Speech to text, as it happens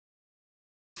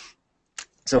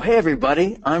So hey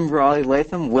everybody, I'm Raleigh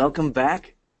Latham. Welcome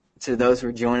back to those who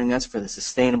are joining us for the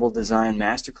Sustainable Design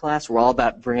Masterclass. We're all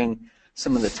about bringing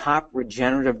some of the top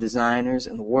regenerative designers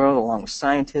in the world, along with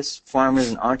scientists, farmers,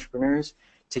 and entrepreneurs,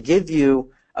 to give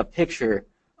you a picture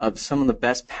of some of the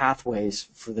best pathways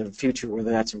for the future,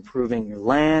 whether that's improving your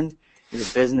land, your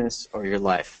business, or your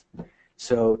life.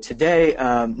 So today,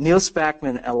 Neil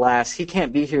Spackman, alas, he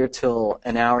can't be here till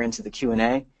an hour into the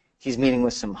Q&A. He's meeting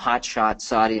with some hotshot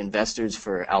Saudi investors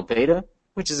for Al-Beta,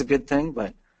 which is a good thing,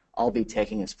 but I'll be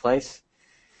taking his place.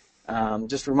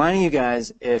 Just reminding you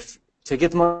guys, if to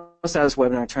get the most out of this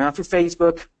webinar, turn off your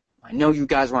Facebook. I know you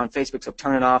guys are on Facebook, so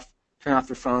turn it off. Turn off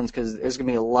your phones, because there's going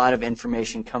to be a lot of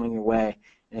information coming your way.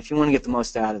 And if you want to get the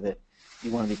most out of it,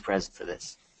 you want to be present for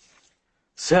this.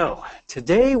 So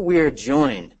today we are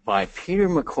joined by Peter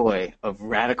McCoy of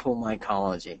Radical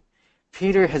Mycology.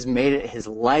 Peter has made it his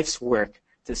life's work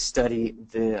to study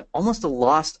the almost a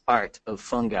lost art of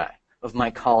fungi, of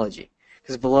mycology.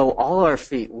 Because below all our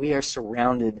feet, we are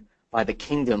surrounded by the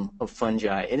kingdom of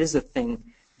fungi. It is a thing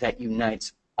that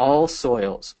unites all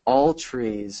soils, all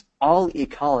trees, all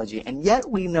ecology, and yet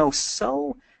we know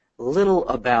so little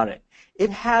about it.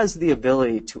 It has the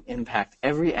ability to impact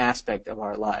every aspect of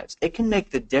our lives. It can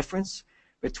make the difference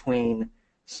between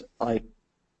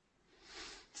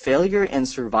failure and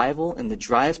survival in the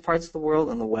driest parts of the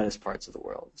world and the wettest parts of the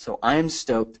world. So I'm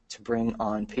stoked to bring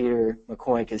on Peter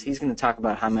McCoy, because he's going to talk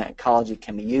about how mycology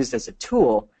can be used as a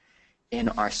tool in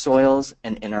our soils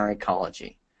and in our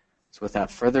ecology. So without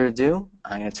further ado,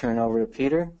 I'm going to turn it over to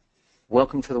Peter.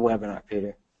 Welcome to the webinar,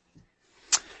 Peter.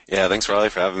 Yeah, thanks, Raleigh,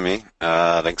 for having me.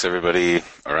 Thanks, everybody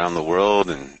around the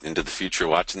world and into the future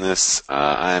watching this.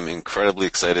 I'm incredibly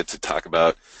excited to talk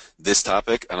about this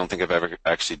topic. I don't think I've ever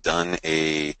actually done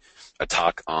a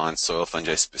talk on soil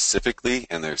fungi specifically,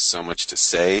 and there's so much to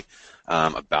say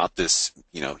about this,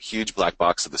 huge black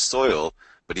box of the soil,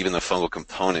 but even the fungal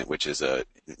component, which is a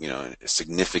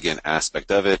significant aspect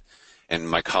of it. And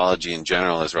mycology in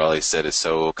general, as Raleigh said, is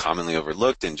so commonly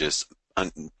overlooked and just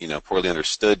poorly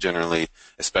understood generally,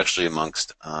 especially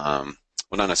amongst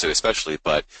well, not necessarily especially,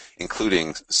 but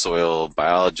including soil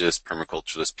biologists,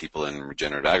 permaculturists, people in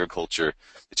regenerative agriculture.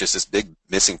 It's just this big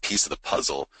missing piece of the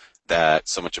puzzle that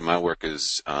so much of my work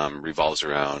is revolves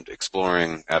around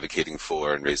exploring, advocating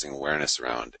for, and raising awareness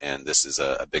around. And this is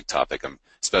a big topic I'm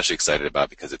especially excited about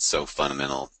because it's so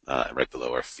fundamental right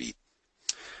below our feet.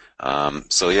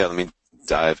 So yeah, let me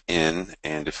dive in,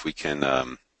 and if we can,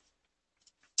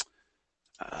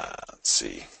 let's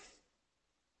see.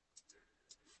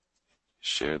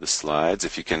 Share the slides.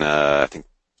 If you can, I think,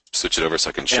 switch it over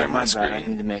so I can share my screen. I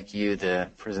need to make you the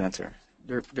presenter.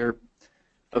 Derp, derp.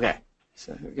 Okay,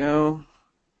 so here we go.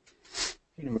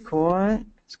 Peter McCoy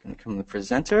is going to become the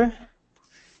presenter.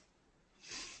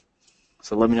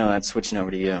 So let me know that's switching over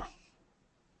to you.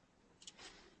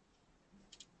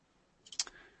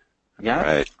 Yeah? All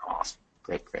right. Awesome.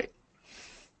 Great, great.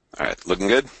 All right, looking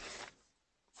good?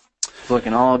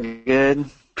 Looking all good.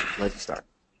 Let's start.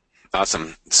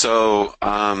 Awesome. So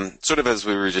sort of as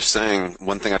we were just saying,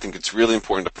 one thing I think it's really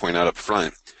important to point out up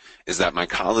front is that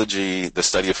mycology, the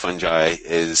study of fungi,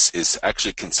 is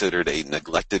actually considered a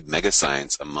neglected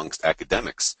megascience amongst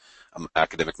academics,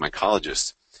 academic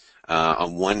mycologists.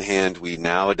 On one hand, we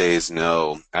nowadays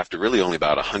know, after really only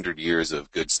about 100 years of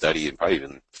good study, and probably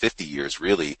even 50 years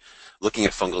really, looking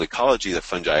at fungal ecology, that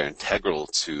fungi are integral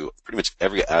to pretty much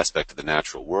every aspect of the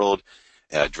natural world,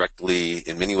 directly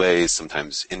in many ways,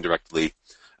 sometimes indirectly,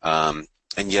 and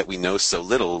yet we know so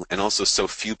little, and also so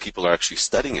few people are actually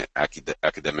studying it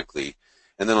academically.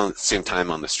 And then at the same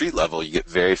time, on the street level, you get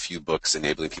very few books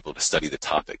enabling people to study the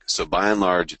topic. So by and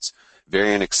large, it's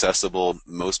very inaccessible.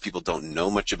 Most people don't know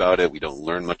much about it. We don't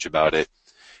learn much about it,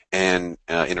 and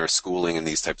in our schooling and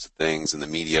these types of things in the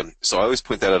media. So I always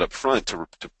point that out up front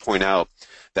to point out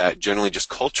that generally just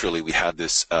culturally we have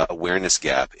this awareness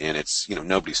gap, and it's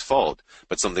nobody's fault,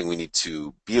 but something we need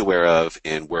to be aware of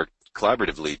and work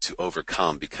collaboratively to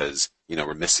overcome, because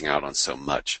we're missing out on so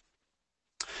much.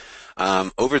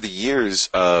 Over the years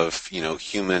of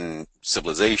human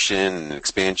civilization and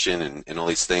expansion and all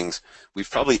these things, we've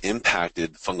probably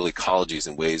impacted fungal ecologies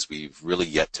in ways we've really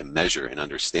yet to measure and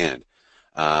understand.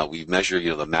 We measure,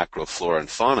 the macro flora and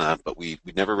fauna, but we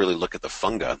never really look at the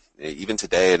fungi. Even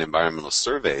today in environmental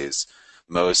surveys,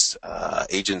 most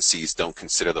agencies don't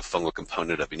consider the fungal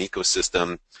component of an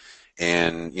ecosystem,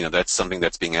 and that's something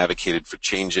that's being advocated for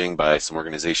changing by some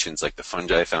organizations like the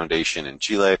Fungi Foundation in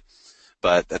Chile.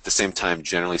 But at the same time,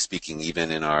 generally speaking,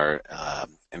 even in our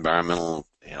environmental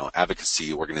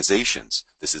advocacy organizations,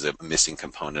 this is a missing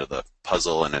component of the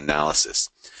puzzle and analysis.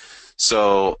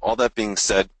 So all that being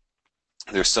said,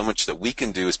 there's so much that we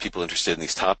can do as people interested in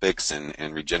these topics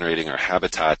and regenerating our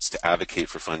habitats to advocate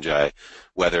for fungi,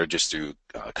 whether just through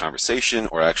conversation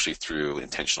or actually through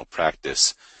intentional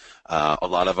practice. A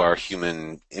lot of our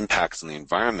human impacts on the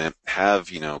environment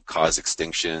have, caused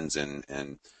extinctions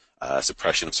and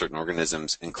suppression of certain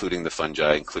organisms, including the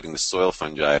fungi, including the soil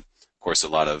fungi. Of course, a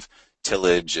lot of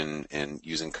tillage and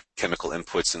using chemical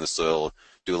inputs in the soil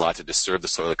do a lot to disturb the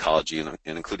soil ecology and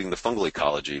including the fungal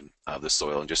ecology of the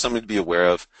soil. And just something to be aware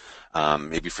of.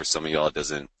 Maybe for some of y'all it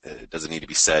doesn't need to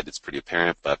be said. It's pretty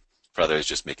apparent, but for others,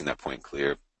 just making that point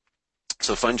clear.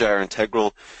 So fungi are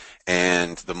integral,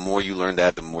 and the more you learn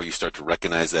that, the more you start to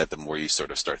recognize that, the more you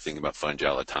sort of start thinking about fungi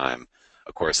all the time.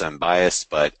 Of course, I'm biased,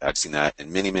 but I've seen that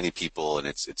in many, many people, and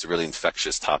it's a really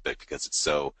infectious topic because it's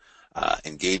so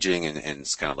engaging and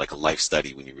it's kind of like a life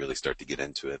study when you really start to get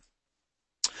into it.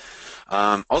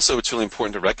 Also, it's really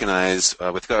important to recognize,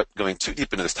 without going too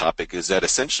deep into this topic, is that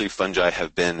essentially fungi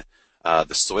have been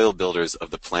the soil builders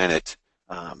of the planet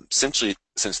essentially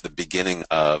since the beginning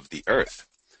of the Earth.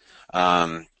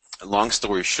 Long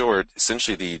story short,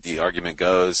 essentially the argument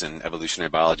goes, and evolutionary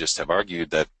biologists have argued,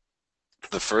 that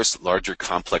the first larger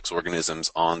complex organisms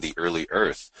on the early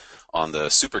Earth, on the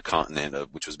supercontinent,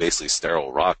 which was basically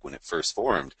sterile rock when it first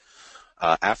formed,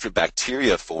 after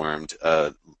bacteria formed,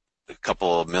 a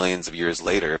couple of millions of years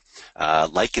later,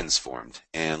 lichens formed.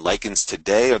 And lichens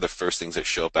today are the first things that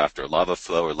show up after a lava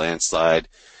flow or landslide.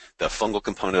 The fungal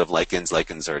component of lichens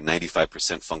are 95%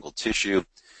 fungal tissue.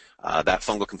 That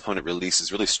fungal component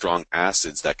releases really strong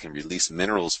acids that can release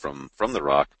minerals from the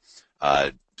rock,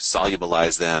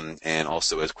 solubilize them, and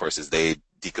also, of course, as they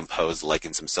decompose, the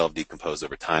lichens themselves decompose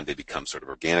over time, they become sort of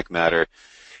organic matter.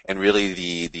 And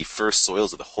really the first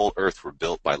soils of the whole Earth were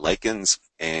built by lichens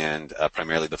and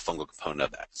primarily the fungal component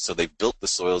of that. So they built the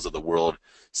soils of the world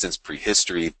since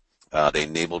prehistory. They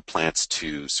enabled plants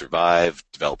to survive,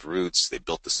 develop roots. They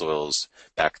built the soils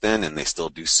back then, and they still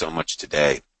do so much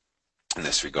today in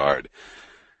this regard.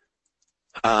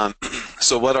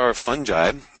 So what are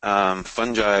fungi?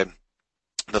 Fungi,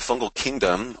 the fungal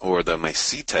kingdom, or the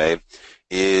Mycetae,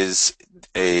 is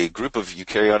a group of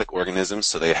eukaryotic organisms.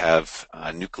 So they have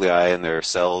nuclei in their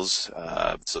cells,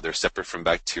 so they're separate from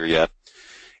bacteria,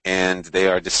 and they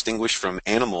are distinguished from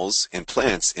animals and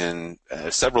plants in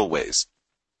several ways.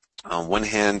 On one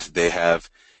hand, they have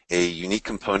a unique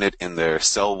component in their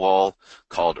cell wall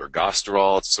called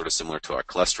ergosterol. It's sort of similar to our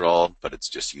cholesterol, but it's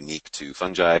just unique to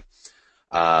fungi.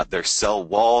 Their cell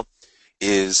wall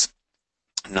is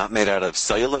not made out of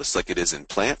cellulose like it is in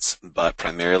plants, but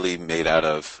primarily made out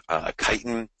of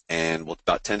chitin, and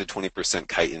about 10 to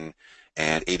 20% chitin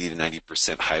and 80 to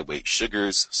 90% high weight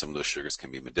sugars. Some of those sugars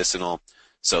can be medicinal.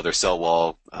 So their cell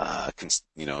wall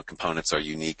components are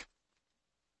unique.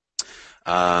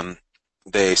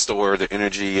 They store their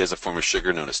energy as a form of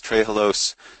sugar known as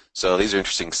trehalose. So these are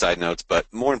interesting side notes, but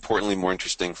more importantly, more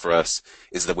interesting for us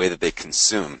is the way that they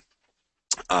consume.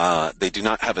 They do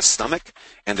not have a stomach,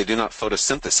 and they do not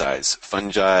photosynthesize.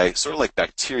 Fungi, sort of like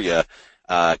bacteria,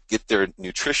 get their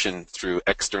nutrition through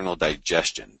external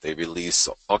digestion. They release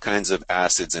all kinds of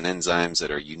acids and enzymes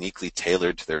that are uniquely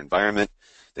tailored to their environment.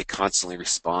 They constantly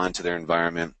respond to their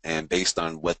environment, and based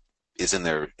on what is in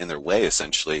their way,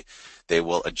 essentially, they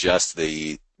will adjust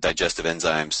the digestive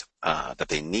enzymes that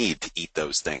they need to eat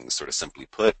those things, sort of simply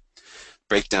put,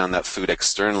 break down that food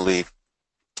externally,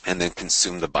 and then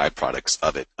consume the byproducts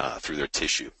of it through their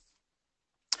tissue,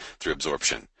 through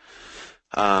absorption.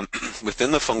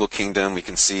 Within the fungal kingdom, we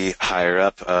can see higher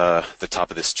up the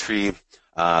top of this tree,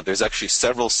 there's actually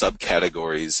several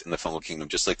subcategories in the fungal kingdom.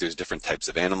 Just like there's different types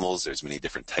of animals, there's many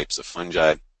different types of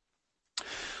fungi.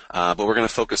 But we're going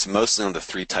to focus mostly on the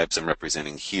three types I'm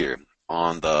representing here.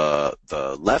 On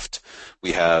the left,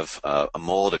 we have a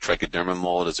mold, a trichoderma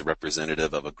mold, as a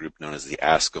representative of a group known as the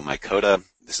Ascomycota.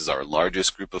 This is our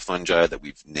largest group of fungi that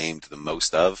we've named the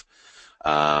most of.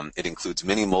 It includes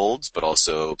many molds, but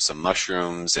also some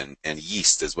mushrooms and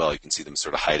yeast as well. You can see them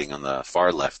sort of hiding on the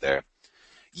far left there.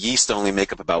 Yeast only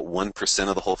make up about 1%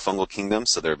 of the whole fungal kingdom,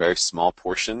 so they're a very small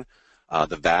portion.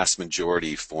 The vast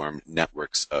majority form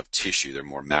networks of tissue. They're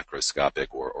more macroscopic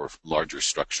or larger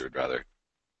structured, rather.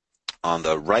 On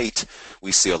the right,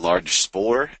 we see a large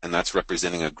spore, and that's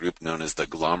representing a group known as the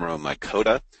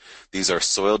Glomeromycota. These are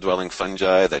soil-dwelling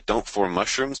fungi that don't form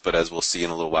mushrooms, but as we'll see in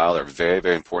a little while, are very,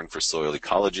 very important for soil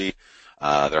ecology.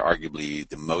 They're arguably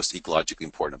the most ecologically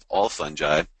important of all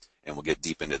fungi, and we'll get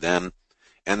deep into them.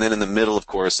 And then in the middle, of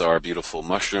course, are beautiful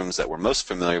mushrooms that we're most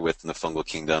familiar with in the fungal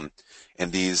kingdom.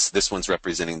 And this one's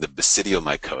representing the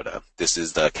Basidiomycota. This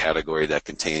is the category that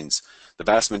contains the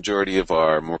vast majority of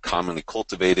our more commonly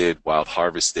cultivated, wild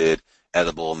harvested,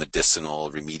 edible,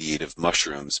 medicinal, remediative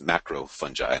mushrooms,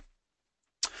 macrofungi.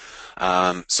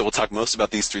 So we'll talk most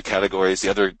about these three categories.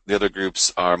 The other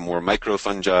groups are more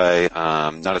microfungi.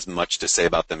 Not as much to say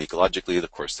about them ecologically.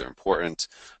 Of course, they're important,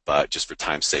 but just for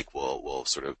time's sake, we'll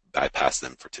sort of bypass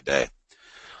them for today.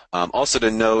 Also to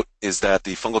note is that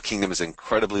the fungal kingdom is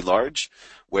incredibly large,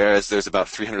 whereas there's about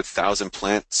 300,000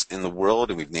 plants in the world,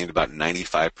 and we've named about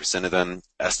 95% of them.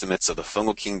 Estimates of the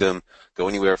fungal kingdom go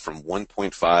anywhere from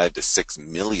 1.5 to 6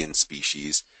 million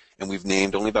species, and we've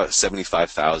named only about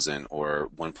 75,000, or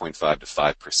 1.5 to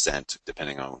 5%,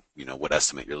 depending on what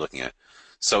estimate you're looking at.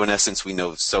 So in essence, we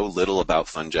know so little about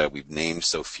fungi. We've named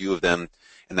so few of them.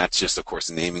 And that's just, of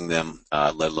course, naming them,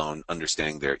 let alone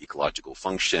understanding their ecological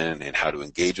function and how to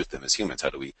engage with them as humans. How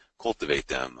do we cultivate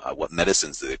them? What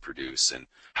medicines do they produce? And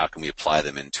how can we apply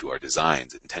them into our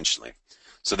designs intentionally?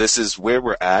 So this is where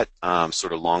we're at,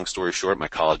 sort of long story short,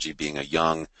 mycology being a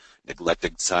young,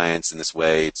 neglected science in this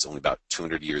way. It's only about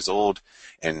 200 years old.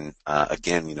 And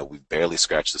again, we've barely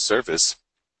scratched the surface,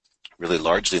 really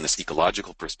largely in this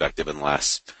ecological perspective in the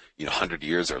last 100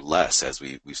 years or less, as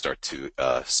we start to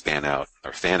fan out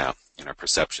in our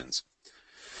perceptions.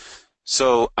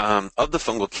 So of the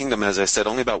fungal kingdom, as I said,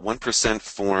 only about 1%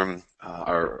 form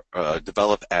or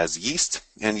develop as yeast,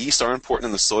 and yeast are important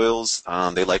in the soils.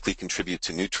 They likely contribute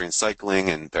to nutrient cycling,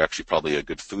 and they're actually probably a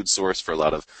good food source for a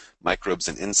lot of microbes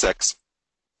and insects.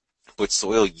 But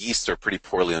soil yeast are pretty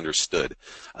poorly understood.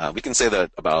 We can say that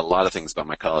about a lot of things about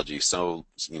mycology. So,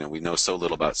 we know so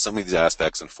little about some of these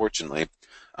aspects, unfortunately,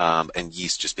 and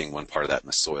yeast just being one part of that in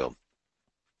the soil.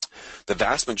 The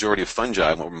vast majority of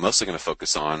fungi, what we're mostly going to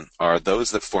focus on, are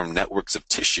those that form networks of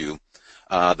tissue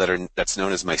that's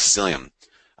known as mycelium.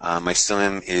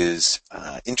 Mycelium is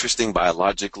interesting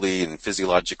biologically and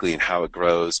physiologically in how it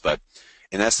grows, but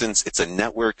in essence, it's a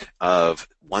network of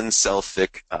one cell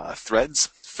thick threads,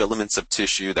 filaments of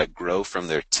tissue that grow from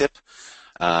their tip,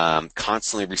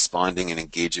 constantly responding and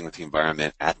engaging with the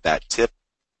environment at that tip.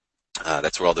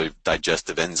 That's where all the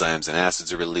digestive enzymes and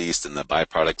acids are released, and the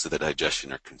byproducts of the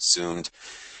digestion are consumed.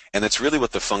 And that's really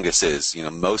what the fungus is.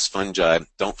 Most fungi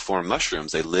don't form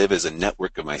mushrooms. They live as a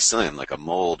network of mycelium, like a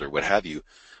mold or what have you,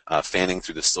 fanning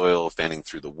through the soil, fanning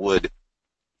through the wood,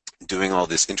 doing all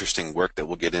this interesting work that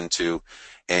we'll get into.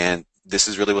 And this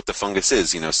is really what the fungus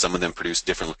is. Some of them produce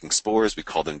different looking spores. We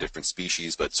call them different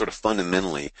species, but sort of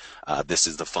fundamentally, this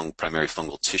is the primary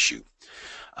fungal tissue.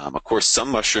 Of course, some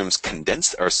mushrooms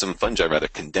some fungi rather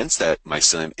condense that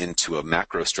mycelium into a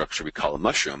macro structure we call a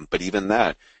mushroom, but even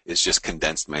that is just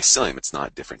condensed mycelium. It's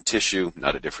not different tissue,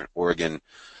 not a different organ.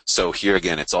 So here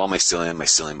again, it's all mycelium,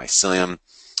 mycelium, mycelium,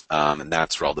 and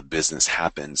that's where all the business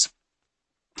happens,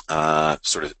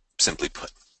 sort of simply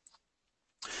put.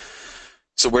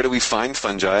 So where do we find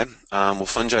fungi? Well,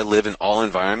 fungi live in all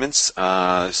environments.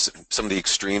 Some of the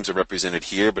extremes are represented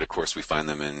here, but of course we find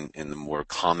them in the more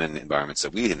common environments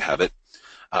that we inhabit.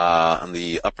 On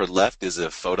the upper left is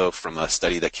a photo from a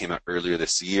study that came out earlier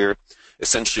this year,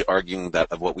 essentially arguing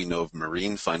that of what we know of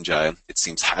marine fungi, it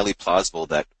seems highly plausible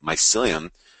that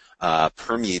mycelium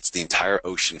permeates the entire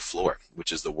ocean floor,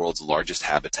 which is the world's largest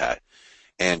habitat.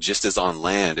 And just as on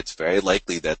land, it's very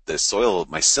likely that the soil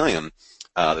mycelium,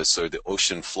 the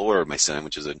ocean floor mycelium,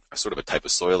 which is a sort of a type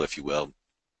of soil, if you will,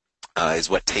 is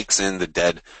what takes in the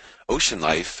dead ocean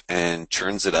life and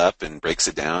churns it up and breaks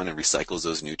it down and recycles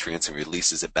those nutrients and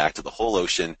releases it back to the whole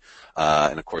ocean.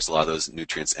 And of course, a lot of those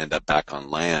nutrients end up back on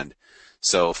land.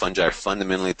 So fungi are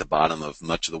fundamentally at the bottom of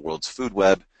much of the world's food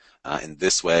web in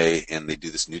this way, and they do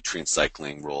this nutrient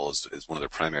cycling role as one of their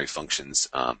primary functions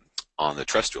on the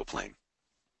terrestrial plane.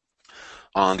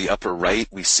 On the upper right,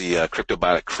 we see a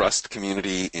cryptobiotic crust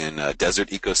community in desert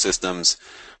ecosystems.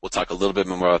 We'll talk a little bit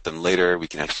more about them later. We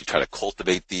can actually try to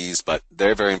cultivate these, but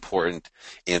they're very important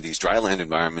in these dryland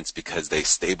environments because they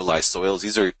stabilize soils.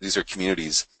 These are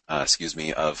communities,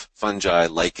 of fungi,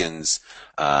 lichens,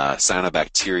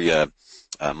 cyanobacteria,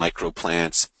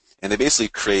 microplants, and they basically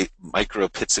create micro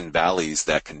pits and valleys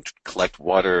that can collect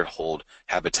water, hold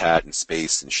habitat and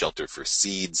space and shelter for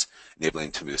seeds,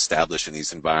 enabling them to establish in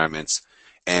these environments.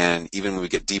 And even when we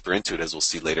get deeper into it, as we'll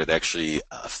see later, they actually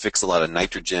fix a lot of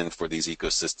nitrogen for these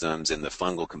ecosystems, and the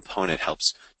fungal component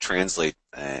helps translate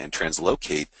and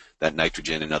translocate that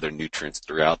nitrogen and other nutrients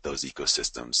throughout those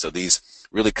ecosystems. So these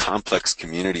really complex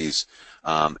communities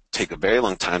take a very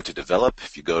long time to develop.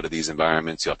 If you go to these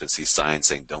environments, you often see signs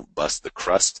saying don't bust the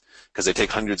crust, because they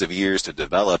take hundreds of years to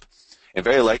develop. And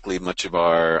very likely much of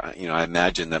our, I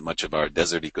imagine that much of our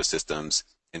desert ecosystems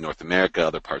in North America,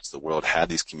 other parts of the world have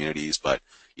these communities, but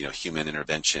human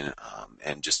intervention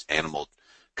and just animal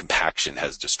compaction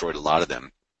has destroyed a lot of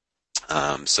them.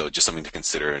 So just something to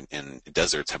consider in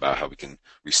deserts about how we can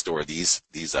restore these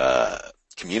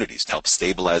communities to help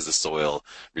stabilize the soil,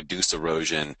 reduce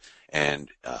erosion, and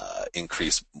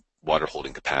increase water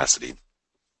holding capacity.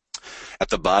 At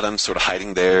the bottom, sort of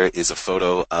hiding there, is a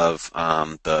photo of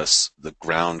the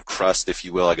ground crust, if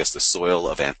you will, I guess the soil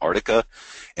of Antarctica.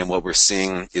 And what we're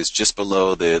seeing is just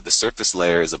below the surface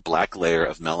layer is a black layer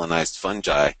of melanized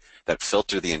fungi that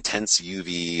filter the intense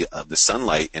UV of the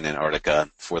sunlight in Antarctica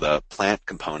for the plant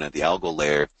component, the algal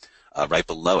layer, right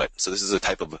below it. So this is a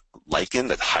type of lichen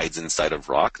that hides inside of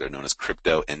rock. They're known as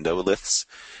cryptoendoliths.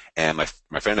 And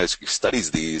my friend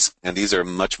studies these, and these are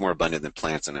much more abundant than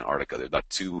plants in Antarctica. There are about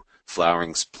 2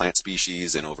 flowering plant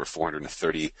species and over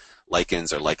 430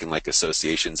 lichens or lichen-like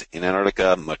associations in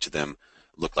Antarctica. Much of them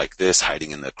look like this,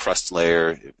 hiding in the crust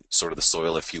layer, sort of the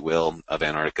soil, if you will, of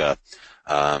Antarctica.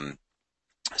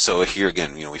 So here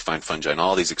again, we find fungi in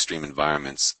all these extreme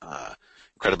environments,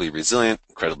 incredibly resilient,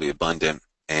 incredibly abundant,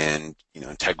 and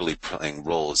integrally playing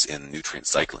roles in nutrient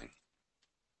cycling.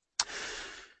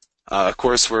 Of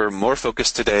course, we're more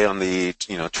focused today on the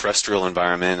terrestrial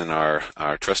environment and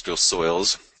our terrestrial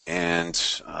soils.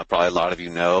 And probably a lot of you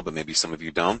know, but maybe some of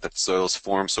you don't, that soils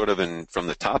form sort of from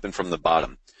the top and from the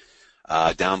bottom.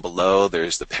 Down below,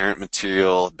 there's the parent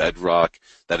material, bedrock,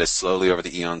 that is slowly over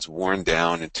the eons worn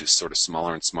down into sort of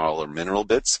smaller and smaller mineral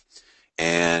bits.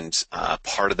 And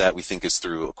part of that we think is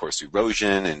through, of course,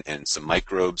 erosion, and some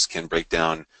microbes can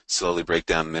slowly break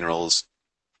down minerals.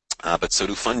 But so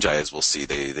do fungi, as we'll see.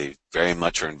 They very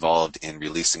much are involved in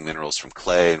releasing minerals from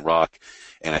clay and rock,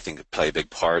 and I think play a big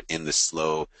part in the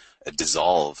slow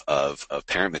dissolve of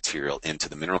parent material into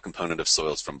the mineral component of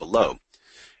soils from below.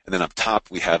 And then up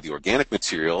top, we have the organic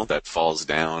material that falls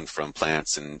down from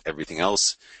plants and everything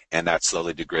else, and that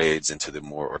slowly degrades into the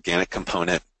more organic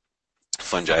component.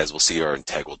 Fungi, as we'll see, are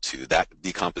integral to that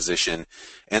decomposition.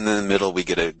 And then in the middle, we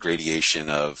get a gradation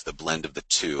of the blend of the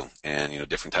two. And,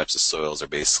 different types of soils are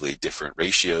basically different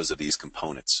ratios of these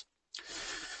components.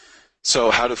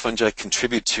 So how do fungi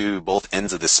contribute to both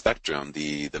ends of the spectrum,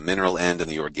 the mineral end and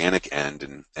the organic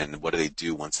end, and what do they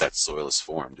do once that soil is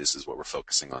formed? This is what we're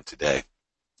focusing on today.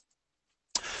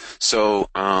 So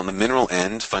on the mineral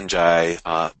end, fungi,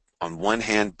 on one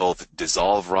hand, both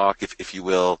dissolve rock, if you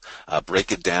will,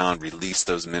 break it down, release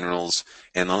those minerals,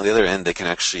 and on the other end, they can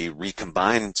actually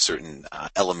recombine certain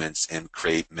elements and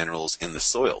create minerals in the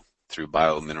soil through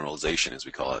biomineralization, as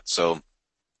we call it. So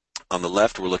on the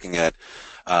left, we're looking at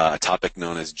a topic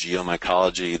known as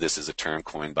geomycology. This is a term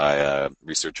coined by a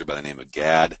researcher by the name of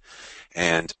Gadd.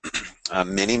 And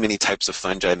many types of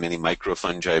fungi, many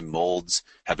microfungi, molds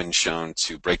have been shown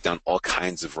to break down all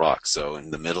kinds of rocks. So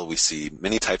in the middle, we see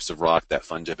many types of rock that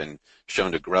fungi have been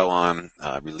shown to grow on,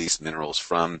 release minerals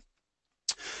from,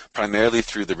 primarily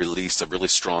through the release of really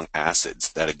strong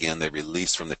acids that, again, they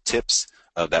release from the tips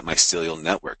of that mycelial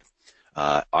network.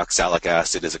 Oxalic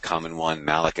acid is a common one,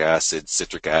 malic acid,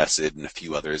 citric acid, and a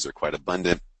few others are quite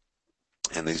abundant.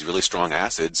 And these really strong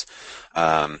acids,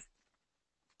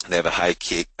 they have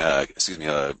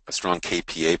a strong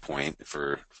KPA point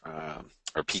or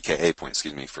pKa point,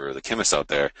 for the chemists out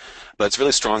there. But it's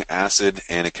really strong acid,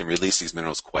 and it can release these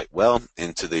minerals quite well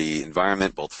into the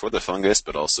environment, both for the fungus,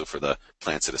 but also for the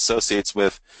plants it associates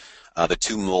with. The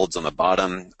 2 molds on the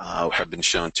bottom have been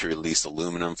shown to release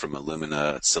aluminum from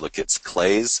alumina silicates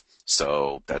clays.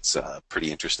 So that's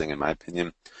pretty interesting in my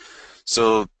opinion.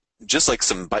 So just like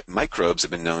some microbes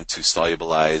have been known to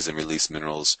solubilize and release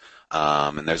minerals,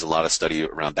 and there's a lot of study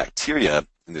around bacteria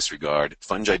in this regard,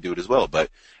 fungi do it as well. But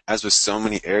as with so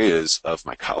many areas of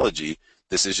mycology,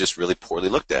 this is just really poorly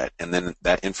looked at. And then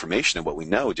that information and what we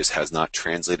know just has not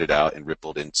translated out and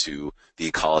rippled into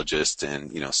the ecologists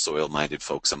and, soil-minded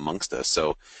folks amongst us.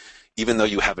 So even though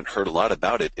you haven't heard a lot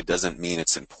about it, it doesn't mean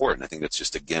it's important. I think that's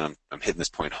just, again, I'm hitting this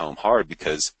point home hard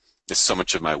because so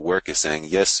much of my work is saying,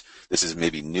 yes, this is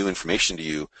maybe new information to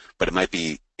you, but it might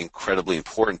be incredibly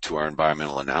important to our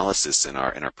environmental analysis and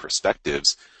our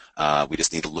perspectives. We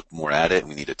just need to look more at it, and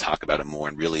we need to talk about it more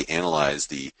and really analyze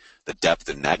the depth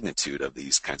and magnitude of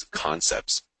these kinds of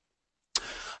concepts.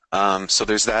 So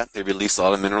there's that. They release a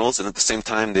lot of minerals, and at the same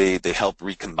time, they help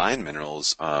recombine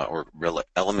minerals or real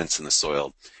elements in the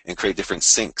soil and create different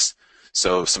sinks.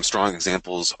 So some strong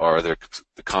examples are the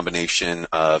combination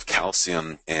of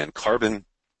calcium and carbon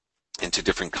into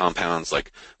different compounds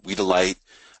like wheatolite,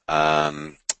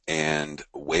 and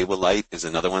whewellite is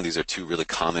another one. These are 2 really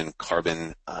common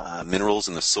carbon minerals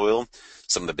in the soil,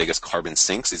 some of the biggest carbon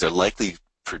sinks. These are likely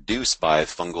produced by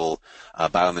fungal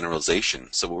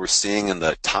biomineralization. So what we're seeing in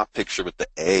the top picture with the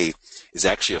A is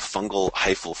actually a fungal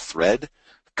hyphal thread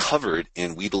covered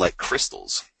in wheatolite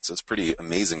crystals. So it's a pretty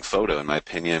amazing photo, in my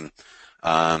opinion.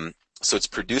 So it's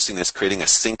producing this, creating a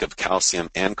sink of calcium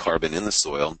and carbon in the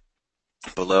soil.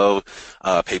 Below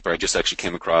a paper I just actually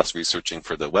came across researching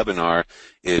for the webinar,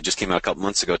 it just came out a couple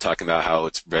months ago talking about how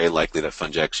it's very likely that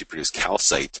fungi actually produce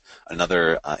calcite,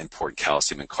 another important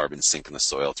calcium and carbon sink in the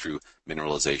soil through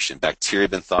mineralization. Bacteria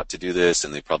have been thought to do this,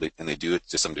 and they do it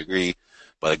to some degree.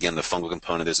 But again, the fungal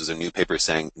component, this is a new paper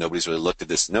saying nobody's really looked at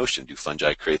this notion. Do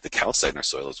fungi create the calcite in our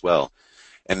soil as well?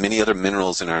 And many other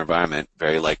minerals in our environment,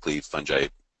 very likely fungi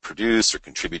produce or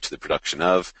contribute to the production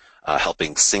of,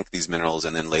 helping sink these minerals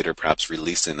and then later perhaps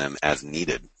releasing them as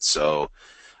needed. So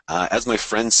as my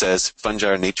friend says, fungi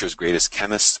are nature's greatest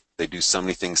chemists. They do so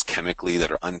many things chemically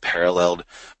that are unparalleled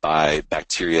by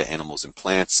bacteria, animals, and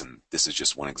plants, and this is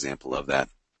just one example of that.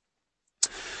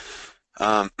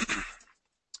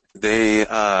 They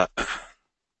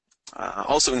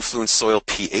also influence soil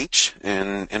pH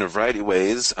in a variety of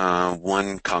ways.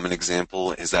 One common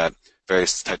example is that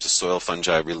various types of soil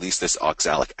fungi release this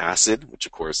oxalic acid, which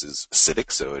of course is acidic,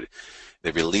 so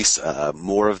they release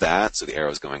more of that, so the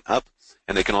arrow is going up.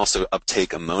 And they can also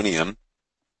uptake ammonium,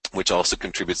 which also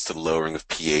contributes to the lowering of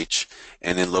pH.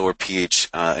 And in lower pH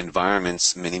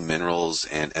environments, many minerals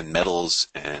and metals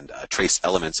and trace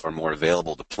elements are more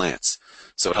available to plants.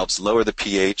 So it helps lower the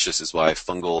pH. This is why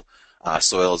fungal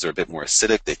soils are a bit more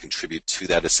acidic. They contribute to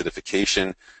that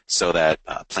acidification so that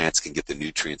plants can get the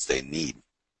nutrients they need.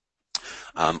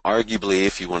 Arguably,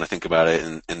 if you want to think about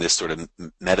it in this sort of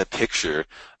meta picture,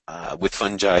 with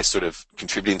fungi sort of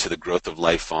contributing to the growth of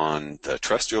life on the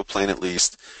terrestrial plane at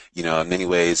least, in many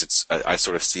ways, I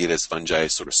sort of see it as fungi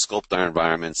sort of sculpt our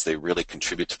environments. They really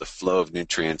contribute to the flow of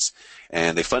nutrients,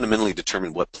 and they fundamentally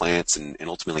determine what plants and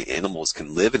ultimately animals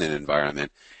can live in an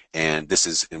environment. And this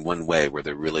is in one way where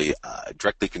they're really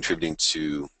directly contributing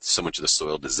to so much of the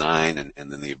soil design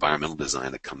and then the environmental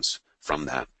design that comes from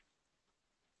that.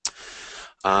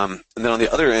 And then on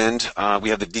the other end, we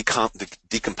have the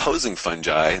decomposing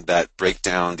fungi that break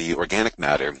down the organic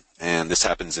matter. And this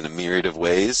happens in a myriad of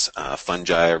ways.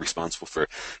 Fungi are responsible for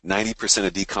 90%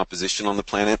 of decomposition on the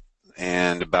planet.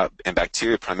 And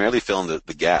bacteria primarily fill in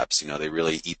the gaps. They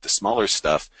really eat the smaller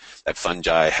stuff that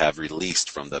fungi have released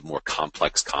from the more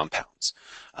complex compounds.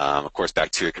 Of course,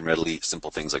 bacteria can readily eat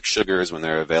simple things like sugars when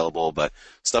they're available, but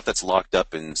stuff that's locked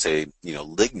up in, say,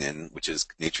 lignin, which is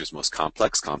nature's most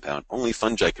complex compound, only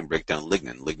fungi can break down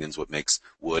lignin. Lignin's what makes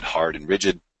wood hard and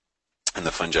rigid, and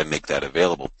the fungi make that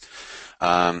available.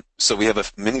 So we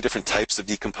have many different types of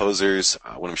decomposers.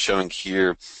 What I'm showing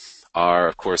here are,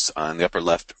 of course, on the upper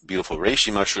left, beautiful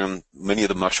reishi mushroom. Many of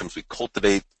the mushrooms we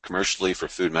cultivate commercially for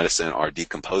food medicine are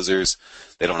decomposers.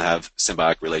 They don't have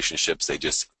symbiotic relationships. They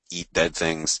just eat dead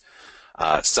things.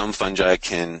 Some fungi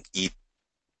can eat,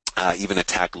 even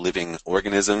attack living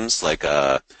organisms like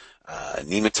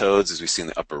nematodes, as we see in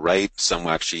the upper right. Some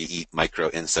will actually eat micro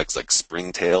insects like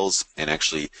springtails and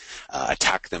actually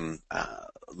attack them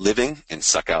living and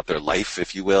suck out their life,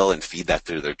 if you will, and feed that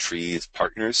to their trees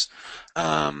partners.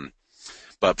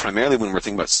 But primarily when we're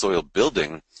thinking about soil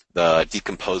building, the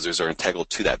decomposers are integral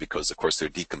to that because, of course, they're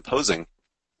decomposing,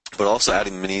 but also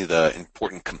adding many of the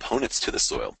important components to the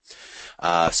soil.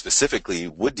 Specifically,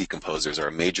 wood decomposers are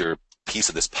a major piece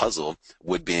of this puzzle,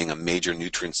 wood being a major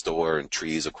nutrient store and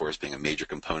trees, of course, being a major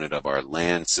component of our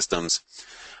land systems.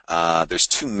 There's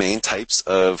two main types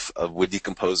of wood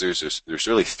decomposers. There's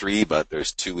really three, but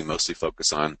there's two we mostly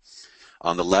focus on.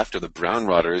 On the left are the brown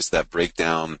rotters that break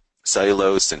down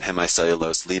cellulose and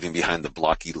hemicellulose, leaving behind the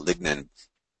blocky lignin.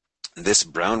 This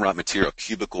brown rot material,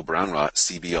 cubical brown rot,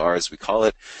 CBR as we call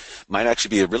it, might actually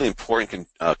be a really important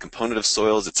component of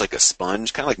soils. It's like a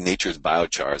sponge, kind of like nature's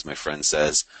biochar, as my friend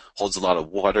says. Holds a lot of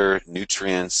water,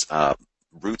 nutrients,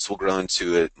 roots will grow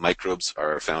into it, microbes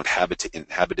are found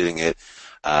inhabiting it,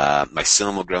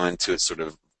 mycelium will grow into it, sort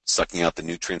of sucking out the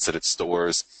nutrients that it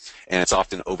stores, and it's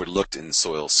often overlooked in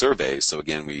soil surveys. So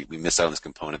again, we miss out on this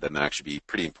component that might actually be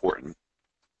pretty important.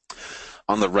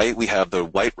 On the right, we have the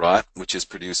white rot, which is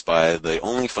produced by the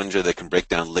only fungi that can break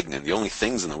down lignin. The only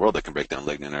things in the world that can break down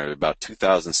lignin are about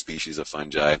 2,000 species of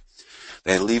fungi.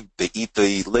 They eat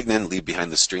the lignin, leave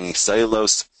behind the stringy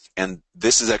cellulose, and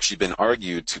this has actually been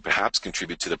argued to perhaps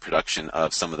contribute to the production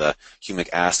of some of the humic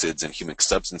acids and humic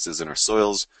substances in our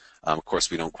soils. Of course,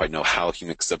 we don't quite know how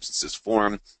humic substances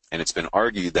form, and it's been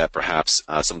argued that perhaps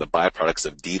some of the byproducts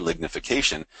of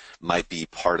delignification might be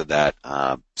part of that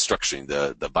structuring.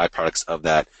 The byproducts of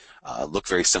that look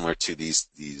very similar to these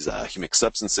humic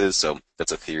substances, so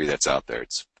that's a theory that's out there.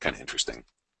 It's kind of interesting.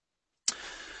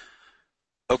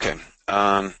 Okay,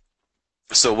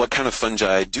 so what kind of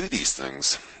fungi do these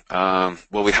things? Well,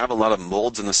 we have a lot of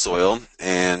molds in the soil,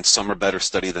 and some are better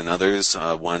studied than others.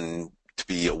 One to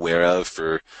be aware of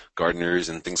for gardeners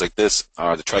and things like this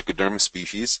are the trichoderma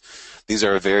species. These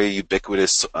are a very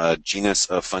ubiquitous genus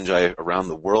of fungi around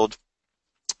the world.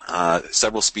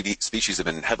 Several species have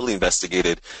been heavily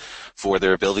investigated for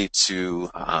their ability to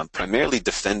primarily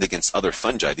defend against other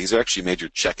fungi. These are actually major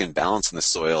check and balance in the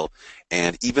soil,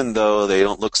 and even though they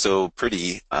don't look so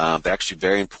pretty, they're actually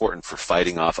very important for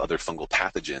fighting off other fungal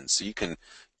pathogens. So you can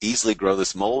easily grow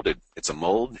this mold. It's a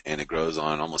mold, and it grows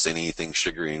on almost anything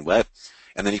sugary and wet,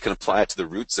 and then you can apply it to the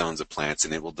root zones of plants,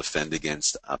 and it will defend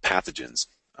against pathogens.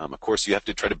 Of course, you have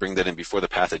to try to bring that in before the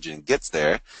pathogen gets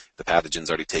there. If the pathogen's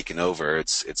already taken over,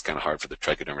 it's kind of hard for the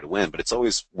trichoderma to win, but it's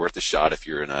always worth a shot if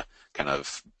you're in a kind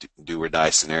of do or die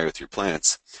scenario with your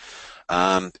plants.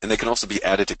 And they can also be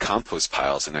added to compost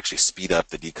piles and actually speed up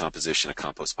the decomposition of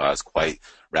compost piles quite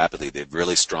rapidly. They have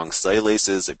really strong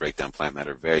cellulases. They break down plant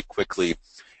matter very quickly.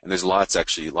 And there's a lot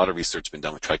of research been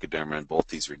done with trichoderma in both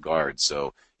these regards.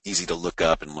 So easy to look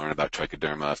up and learn about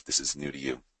trichoderma if this is new to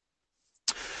you.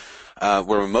 Where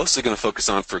we're mostly going to focus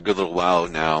on for a good little while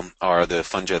now are the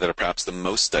fungi that are perhaps the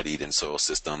most studied in soil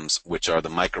systems, which are the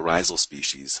mycorrhizal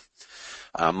species.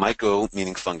 Myco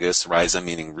meaning fungus, rhiza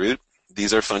meaning root.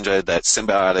 These are fungi that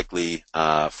symbiotically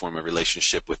form a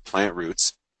relationship with plant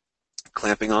roots,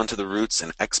 clamping onto the roots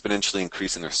and exponentially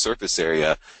increasing their surface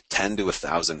area 10 to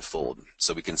 1,000-fold.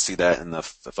 So we can see that in the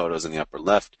photos in the upper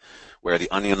left, where the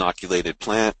uninoculated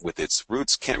plant with its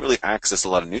roots can't really access a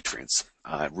lot of nutrients.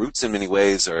 Roots in many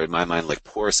ways are, in my mind, like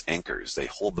porous anchors. They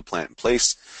hold the plant in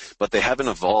place, but they haven't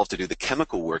evolved to do the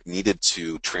chemical work needed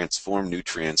to transform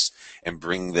nutrients and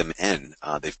bring them in.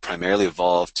 They've primarily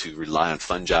evolved to rely on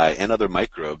fungi and other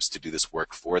microbes to do this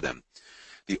work for them.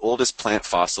 The oldest plant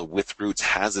fossil with roots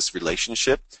has this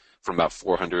relationship from about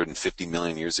 450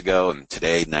 million years ago, and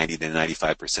today 90 to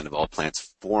 95% of all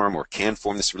plants form or can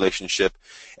form this relationship,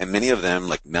 and many of them,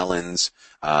 like melons,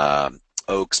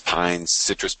 oaks, pines,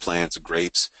 citrus plants,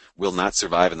 grapes, will not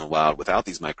survive in the wild without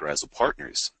these mycorrhizal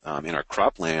partners. In our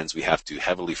croplands, we have to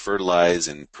heavily fertilize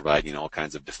and provide all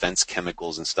kinds of defense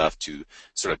chemicals and stuff to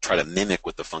sort of try to mimic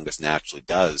what the fungus naturally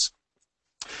does.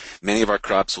 Many of our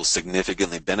crops will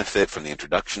significantly benefit from the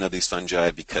introduction of these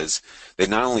fungi because they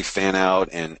not only fan out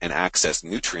and access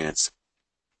nutrients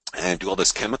and do all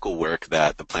this chemical work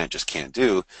that the plant just can't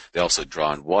do, they also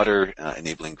draw in water,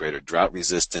 enabling greater drought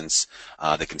resistance.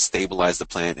 They can stabilize the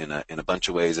plant in a bunch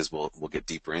of ways, as we'll get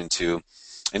deeper into.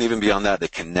 And even beyond that, they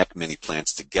connect many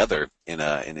plants together in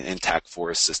an intact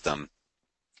forest system.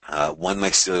 One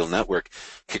mycelial network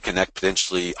could connect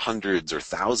potentially hundreds or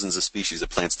thousands of species of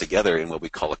plants together in what we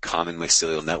call a common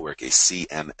mycelial network, a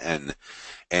CMN,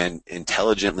 and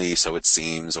intelligently, so it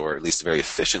seems, or at least very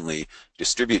efficiently,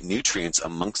 distribute nutrients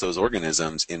amongst those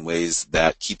organisms in ways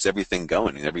that keeps everything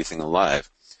going and everything alive.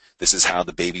 This is how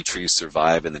the baby trees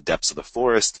survive in the depths of the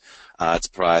forest. It's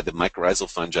by the mycorrhizal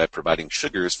fungi providing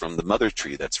sugars from the mother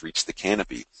tree that's reached the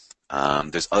canopy.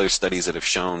 There's other studies that have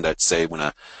shown that, say,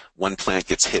 when one plant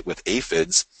gets hit with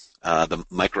aphids, the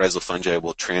mycorrhizal fungi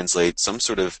will translate some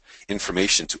sort of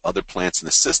information to other plants in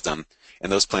the system,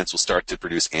 and those plants will start to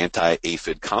produce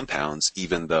anti-aphid compounds,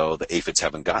 even though the aphids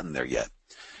haven't gotten there yet.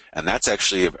 And that's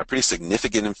actually a pretty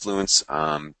significant influence,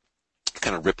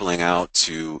 kind of rippling out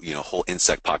to whole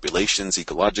insect populations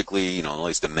ecologically, all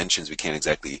these dimensions we can't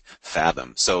exactly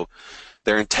fathom. So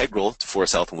they're integral to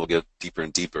forest health, and we'll get deeper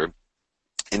and deeper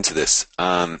into this.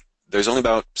 There's only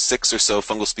about 6,000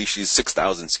 fungal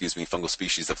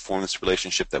species that form this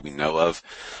relationship that we know of.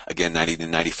 Again, 90 to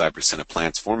 95% of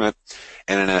plants form it.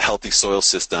 And in a healthy soil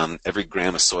system, every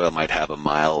gram of soil might have a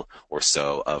mile or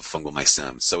so of fungal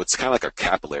mycem. So it's kind of like our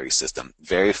capillary system,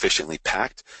 very efficiently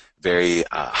packed, very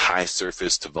high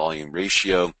surface to volume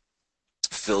ratio,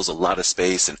 fills a lot of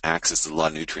space and accesses a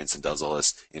lot of nutrients and does all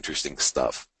this interesting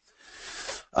stuff.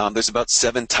 There's about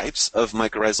 7 types of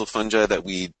mycorrhizal fungi that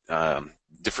we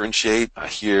differentiate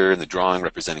here in the drawing,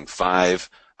 representing 5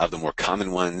 of the more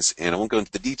common ones. And I won't go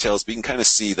into the details, but you can kind of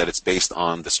see that it's based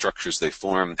on the structures they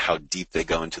form, how deep they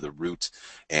go into the root,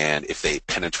 and if they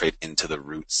penetrate into the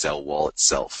root cell wall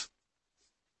itself.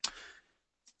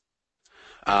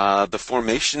 The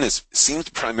formation seems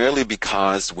primarily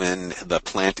because when the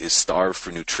plant is starved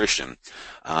for nutrition.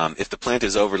 If the plant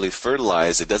is overly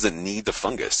fertilized, it doesn't need the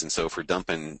fungus, and so if we're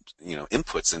dumping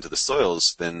inputs into the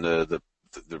soils, then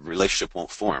the relationship won't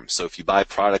form. So if you buy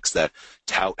products that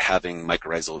tout having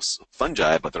mycorrhizal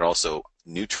fungi, but they're also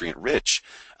nutrient rich,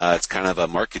 it's kind of a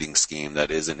marketing scheme that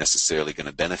isn't necessarily going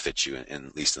to benefit you,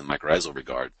 at least in the mycorrhizal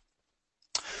regard.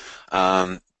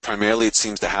 Primarily, it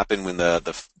seems to happen when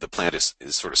the plant is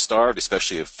sort of starved,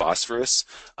 especially of phosphorus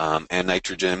and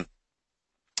nitrogen.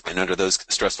 And under those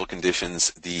stressful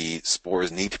conditions, the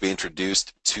spores need to be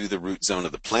introduced to the root zone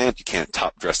of the plant. You can't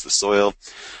top dress the soil,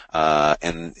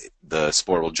 and the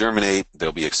spore will germinate.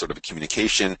 There'll be a sort of a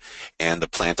communication, and the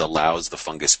plant allows the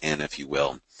fungus in, if you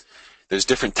will. There's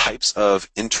different types of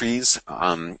entries.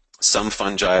 Some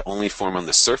fungi only form on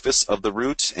the surface of the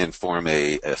root and form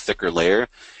a thicker layer,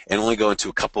 and only go into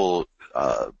a couple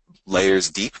layers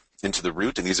deep into the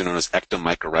root, and these are known as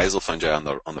ectomycorrhizal fungi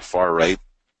on the far right.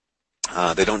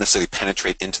 They don't necessarily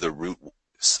penetrate into the root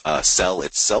cell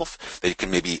itself. They can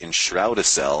maybe enshroud a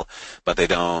cell, but they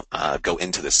don't go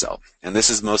into the cell. And this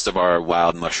is most of our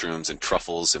wild mushrooms and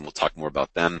truffles, and we'll talk more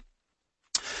about them.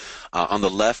 On the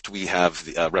left, we have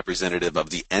the representative of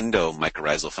the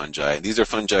endomycorrhizal fungi. These are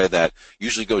fungi that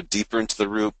usually go deeper into the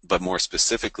root, but more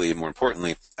specifically, more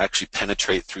importantly, actually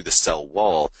penetrate through the cell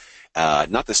wall,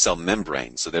 not the cell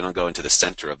membrane. So they don't go into the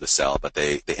center of the cell, but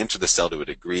they enter the cell to a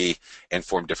degree and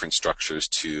form different structures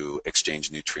to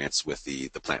exchange nutrients with the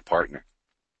plant partner.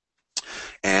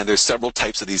 And there's several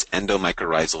types of these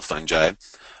endomycorrhizal fungi.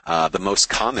 The most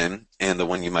common, and the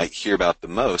one you might hear about the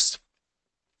most,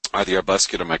 are the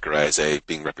arbuscular mycorrhizae,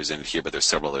 being represented here, but there's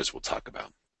several others we'll talk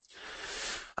about.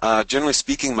 Generally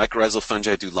speaking, mycorrhizal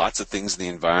fungi do lots of things in the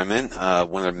environment.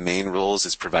 One of their main roles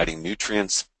is providing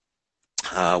nutrients,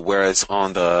 whereas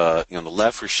on the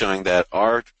left, we're showing that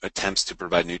our attempts to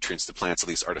provide nutrients to plants, at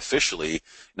least artificially,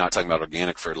 not talking about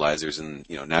organic fertilizers and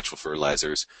natural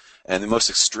fertilizers. And the most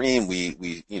extreme,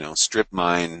 we strip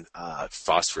mine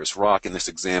phosphorus rock in this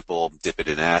example, dip it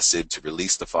in acid to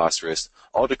release the phosphorus,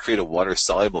 all to create a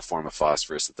water-soluble form of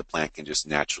phosphorus that the plant can just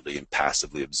naturally and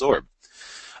passively absorb.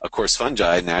 Of course,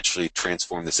 fungi naturally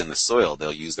transform this in the soil.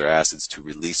 They'll use their acids to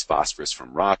release phosphorus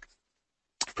from rock,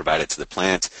 provide it to the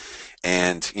plant,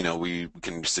 and we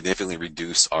can significantly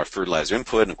reduce our fertilizer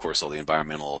input and, of course, all the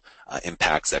environmental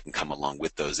impacts that can come along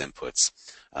with those inputs.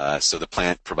 So the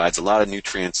plant provides a lot of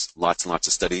nutrients, lots and lots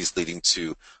of studies leading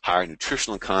to higher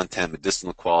nutritional content,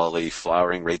 medicinal quality,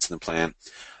 flowering rates in the plant,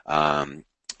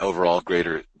 overall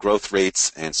greater growth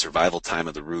rates and survival time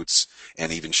of the roots,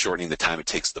 and even shortening the time it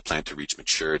takes the plant to reach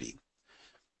maturity.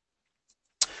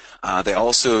 They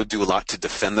also do a lot to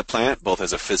defend the plant, both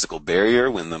as a physical barrier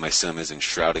when the mycelium is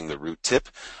enshrouding the root tip,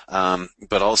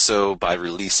 but also by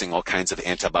releasing all kinds of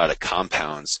antibiotic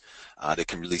compounds. They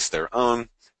can release their own.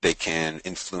 They can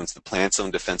influence the plant's own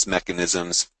defense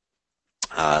mechanisms.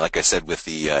 Like I said, with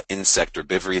the insect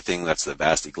herbivory thing, that's the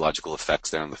vast ecological effects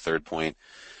there on the third point.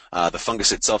 The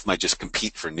fungus itself might just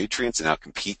compete for nutrients and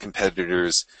outcompete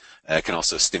competitors. It can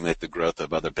also stimulate the growth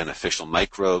of other beneficial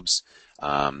microbes.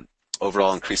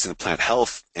 Overall increasing the plant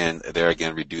health, and there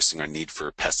again reducing our need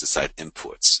for pesticide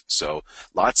inputs. So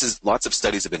lots of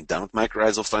studies have been done with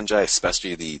mycorrhizal fungi,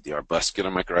 especially the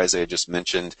arbuscular mycorrhizae I just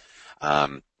mentioned,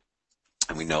 and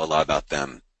we know a lot about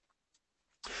them.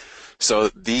 So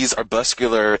these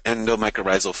arbuscular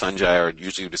endomycorrhizal fungi are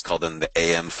usually we just call them the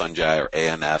AM fungi or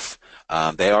AMF.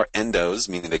 They are endos,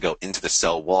 meaning they go into the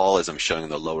cell wall, as I'm showing in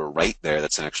the lower right there.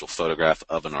 That's an actual photograph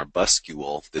of an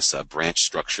arbuscule, this branch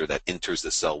structure that enters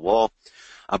the cell wall.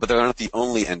 But they're not the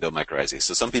only endomycorrhizae.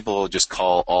 So some people just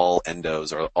call all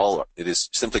endos, or all, it is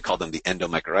simply called them the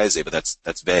endomycorrhizae, but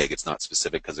that's vague. It's not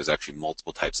specific because there's actually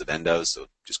multiple types of endos, so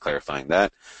just clarifying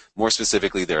that. More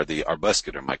specifically, they're the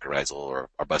arbuscular mycorrhizal or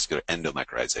arbuscular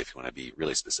endomycorrhizae, if you want to be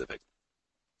really specific.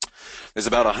 There's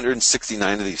about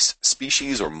 169 of these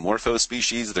species or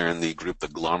morphospecies. They're in the group the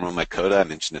Mycota I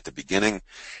mentioned at the beginning,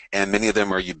 and many of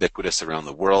them are ubiquitous around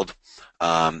the world.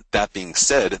 That being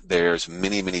said, there's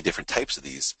many, many different types of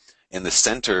these. In the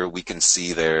center, we can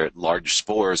see their large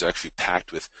spores are actually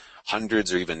packed with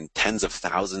hundreds or even tens of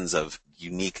thousands of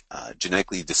unique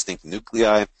genetically distinct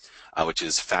nuclei, which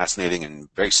is fascinating and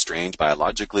very strange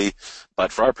biologically,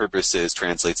 but for our purposes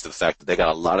translates to the fact that they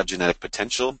got a lot of genetic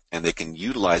potential and they can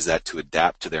utilize that to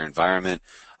adapt to their environment,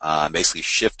 basically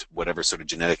shift whatever sort of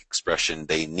genetic expression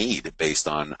they need based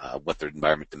on what their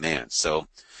environment demands. So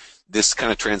this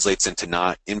kind of translates into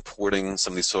not importing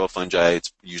some of these soil fungi.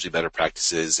 It's usually better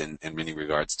practices in many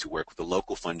regards to work with the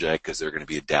local fungi because they're going to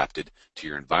be adapted to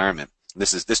your environment.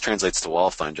 This translates to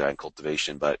all fungi in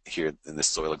cultivation, but here in this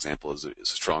soil example is a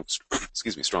strong,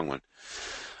 strong one.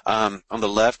 On the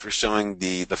left, we're showing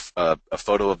a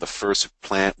photo of the first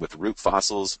plant with root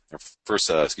fossils, or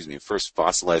first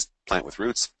fossilized plant with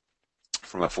roots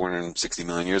from about 460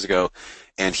 million years ago.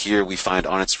 And here we find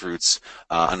on its roots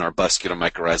an arbuscular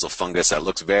mycorrhizal fungus that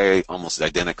looks very almost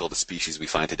identical to species we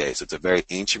find today. So it's a very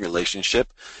ancient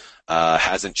relationship,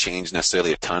 hasn't changed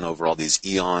necessarily a ton over all these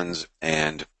eons,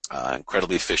 and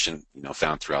incredibly efficient,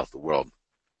 found throughout the world.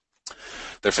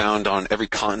 They're found on every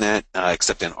continent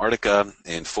except Antarctica,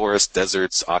 in forests,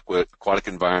 deserts, aquatic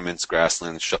environments,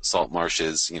 grasslands, salt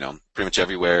marshes, pretty much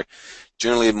everywhere.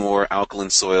 Generally more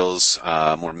alkaline soils,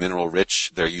 more mineral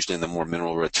rich. They're usually in the more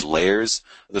mineral rich layers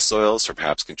of the soils, or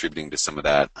perhaps contributing to some of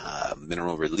that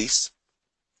mineral release.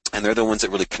 And they're the ones that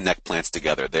really connect plants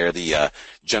together. They're the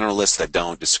generalists that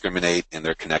don't discriminate, and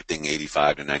they're connecting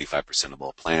 85 to 95% of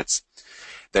all plants.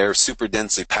 They're super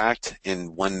densely packed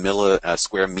in 1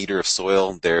 square meter of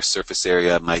soil. Their surface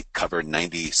area might cover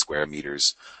 90 square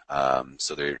meters.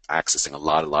 So they're accessing a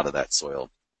lot of that soil.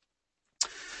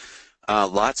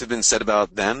 Lots have been said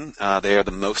about them. They are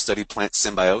the most studied plant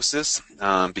symbiosis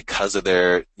because of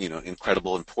their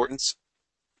incredible importance.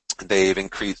 They've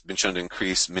been shown to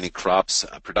increase many crops'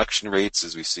 production rates,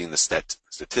 as we see in the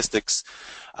statistics.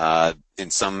 In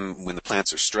some, when the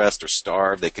plants are stressed or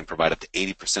starved, they can provide up to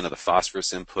 80% of the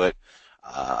phosphorus input.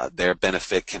 Their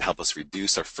benefit can help us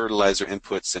reduce our fertilizer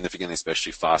input significantly,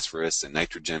 especially phosphorus and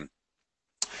nitrogen.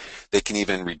 They can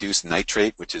even reduce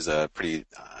nitrate, which is a pretty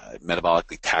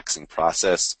metabolically taxing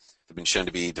process. They've been shown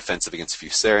to be defensive against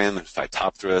Fusarium and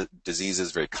Phytophthora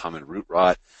diseases, very common root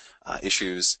rot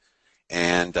issues.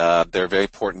 And they're a very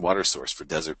important water source for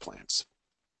desert plants.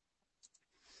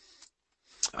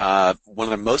 One of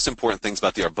the most important things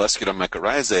about the arbuscular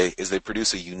mycorrhizae is they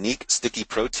produce a unique sticky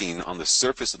protein on the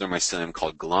surface of their mycelium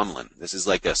called glomalin. This is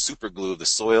like a super glue of the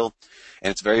soil,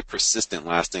 and it's very persistent,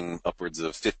 lasting upwards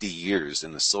of 50 years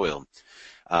in the soil,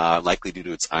 likely due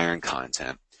to its iron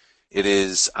content. It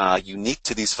is unique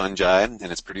to these fungi, and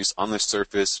it's produced on the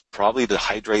surface probably to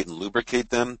hydrate and lubricate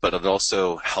them, but it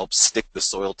also helps stick the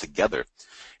soil together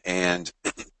and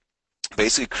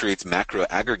basically creates macro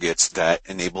aggregates that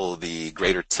enable the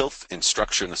greater tilth and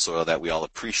structure in the soil that we all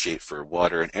appreciate for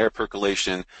water and air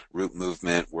percolation, root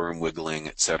movement, worm wiggling,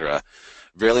 etc.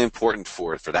 Really important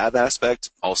for that aspect.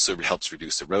 Also helps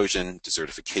reduce erosion,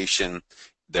 desertification,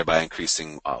 thereby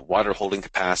increasing water holding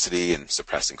capacity and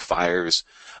suppressing fires,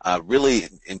 really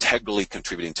integrally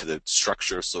contributing to the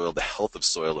structure of soil, the health of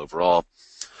soil overall.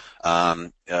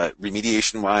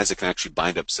 Remediation-wise, it can actually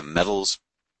bind up some metals,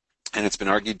 and it's been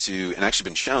argued to, and actually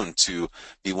been shown to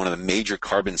be one of the major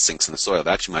carbon sinks in the soil. It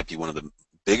actually might be one of the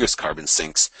biggest carbon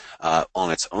sinks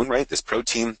on its own right, this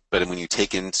protein, but when you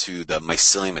take into the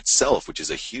mycelium itself, which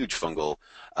is a huge fungal,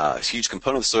 huge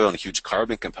component of the soil and a huge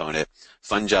carbon component,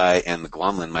 fungi and the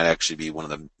glomalin might actually be one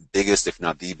of the biggest, if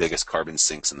not the biggest, carbon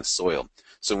sinks in the soil.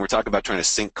 So when we're talking about trying to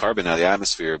sink carbon out of the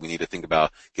atmosphere, we need to think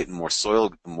about getting more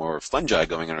soil, more fungi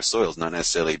going in our soils, not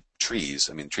necessarily trees.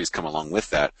 I mean, trees come along with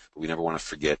that, but we never want to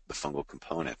forget the fungal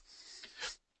component.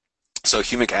 So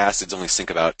humic acids only sink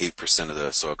about 8% of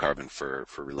the soil carbon for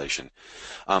relation.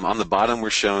 On the bottom, we're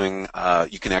showing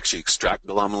you can actually extract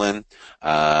glomalin.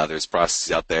 There's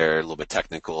processes out there, a little bit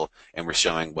technical, and we're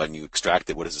showing when you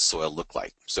extract it, what does the soil look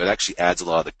like. So it actually adds a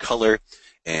lot of the color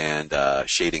and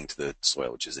shading to the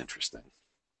soil, which is interesting.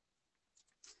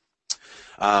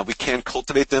 We can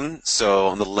cultivate them. So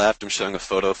on the left, I'm showing a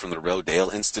photo from the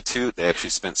Rodale Institute. They actually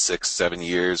spent 6-7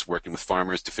 years working with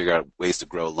farmers to figure out ways to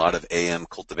grow a lot of AM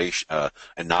cultivation,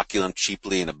 inoculum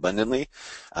cheaply and abundantly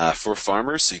for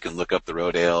farmers. So you can look up the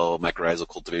Rodale mycorrhizal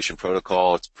cultivation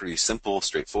protocol. It's pretty simple,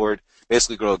 straightforward.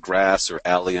 Basically grow a grass or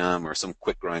allium or some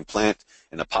quick-growing plant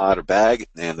in a pot or bag,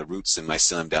 and the roots and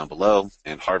mycelium down below,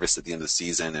 and harvest at the end of the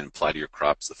season and apply to your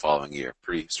crops the following year.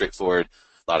 Pretty straightforward.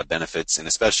 A lot of benefits, and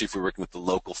especially if we're working with the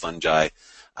local fungi,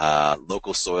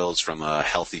 local soils from a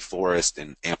healthy forest,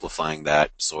 and amplifying that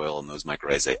soil and those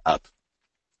mycorrhizae up.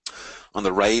 On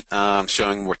the right,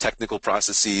 showing more technical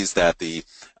processes that the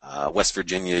West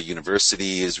Virginia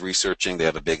University is researching. They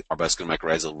have a big arbuscular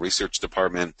mycorrhizal research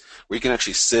department where you can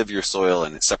actually sieve your soil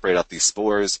and separate out these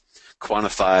spores,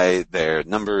 quantify their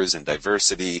numbers and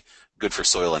diversity. Good for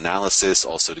soil analysis,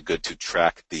 also good to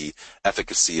track the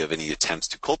efficacy of any attempts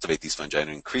to cultivate these fungi and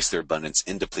increase their abundance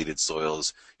in depleted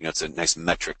soils. You know, it's a nice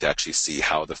metric to actually see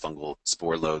how the fungal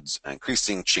spore loads are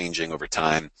increasing, changing over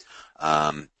time,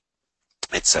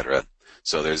 etc.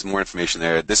 So there's more information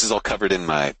there. This is all covered in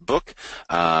my book,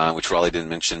 which Raleigh didn't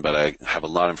mention, but I have a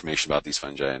lot of information about these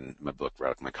fungi in my book,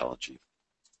 Radical Mycology.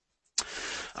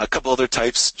 A couple other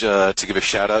types to give a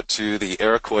shout out to. The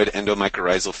ericoid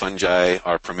endomycorrhizal fungi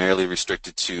are primarily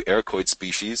restricted to ericoid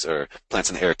species or plants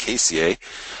in Ericaceae.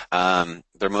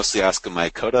 They're mostly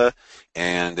Ascomycota,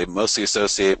 and they mostly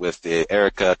associate with the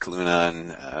Erica, Calluna,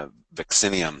 and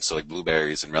Vaccinium, so like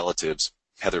blueberries and relatives,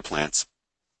 heather plants.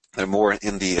 They're more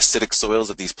in the acidic soils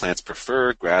that these plants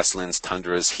prefer, grasslands,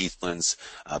 tundras, heathlands,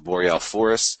 boreal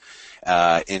forests.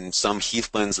 In some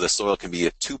heathlands, the soil can be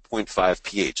at 2.5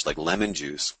 pH, like lemon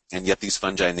juice, and yet these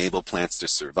fungi enable plants to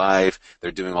survive. They're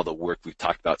doing all the work we've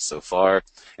talked about so far,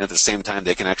 and at the same time,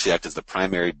 they can actually act as the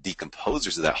primary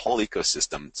decomposers of that whole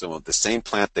ecosystem. So if the same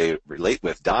plant they relate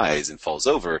with dies and falls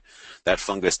over, that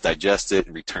fungus digests it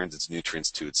and returns its nutrients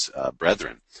to its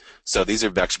brethren. So these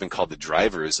have actually been called the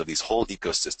drivers of these whole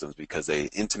ecosystems because they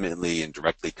intimately and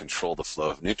directly control the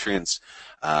flow of nutrients.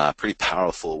 Pretty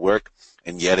powerful work.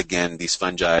 And yet again, these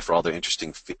fungi, for all their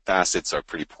interesting facets, are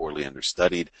pretty poorly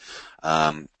understudied.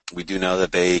 We do know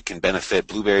that they can benefit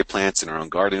blueberry plants in our own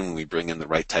garden when we bring in the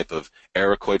right type of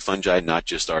ericoid fungi, not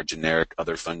just our generic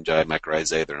other fungi,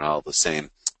 mycorrhizae. They're not all the same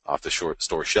off the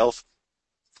store shelf.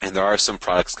 And there are some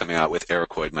products coming out with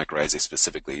ericoid mycorrhizae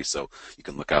specifically, so you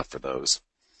can look out for those.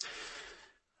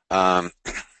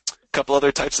 Couple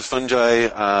other types of fungi,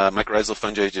 mycorrhizal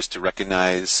fungi, just to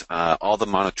recognize. All the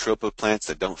monotropa plants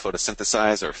that don't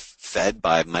photosynthesize are fed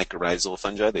by mycorrhizal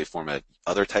fungi. They form a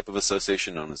other type of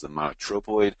association known as the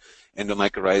monotropoid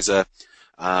endomycorrhiza.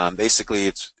 Basically,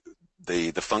 it's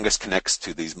the fungus connects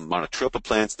to these monotropa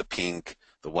plants, the pink,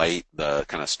 the white, the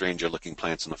kind of stranger-looking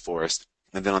plants in the forest.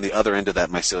 And then on the other end of that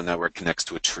mycelial network connects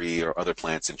to a tree or other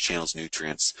plants and channels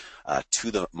nutrients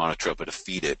to the monotropa to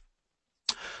feed it.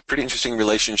 Pretty interesting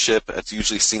relationship. It's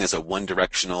usually seen as a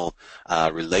one-directional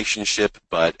relationship,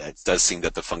 but it does seem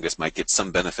that the fungus might get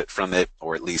some benefit from it,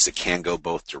 or at least it can go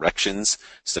both directions.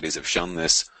 Studies have shown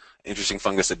this. Interesting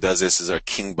fungus that does this is our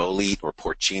king bolete or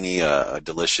porcini, a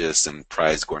delicious and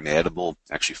prized gourmet edible,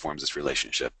 actually forms this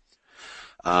relationship.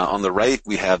 On the right,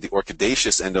 we have the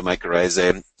orchidaceous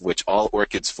endomycorrhizae, which all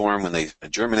orchids form when they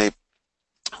germinate.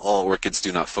 All orchids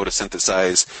do not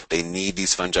photosynthesize. They need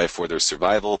these fungi for their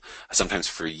survival, sometimes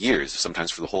for years, sometimes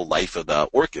for the whole life of the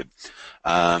orchid.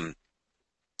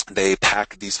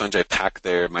 These fungi pack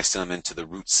their mycelium into the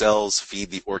root cells,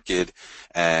 feed the orchid,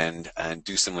 and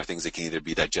do similar things. They can either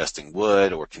be digesting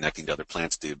wood or connecting to other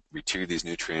plants to retrieve these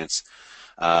nutrients.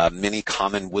 Many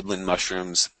common woodland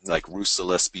mushrooms, like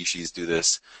Russula species, do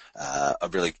this. A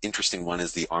really interesting one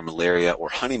is the armillaria or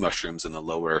honey mushrooms in the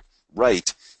lower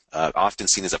right. Often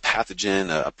seen as a pathogen,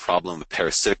 a problem, a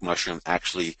parasitic mushroom,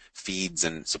 actually feeds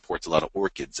and supports a lot of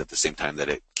orchids at the same time that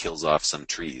it kills off some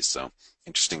trees. So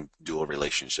interesting dual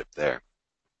relationship there.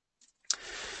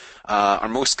 Our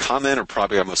most common, or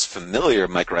probably our most familiar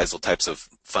mycorrhizal types of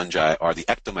fungi are the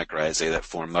ectomycorrhizae that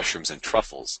form mushrooms and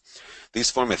truffles.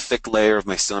 These form a thick layer of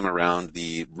mycelium around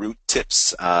the root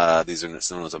tips. These are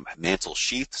known as a mantle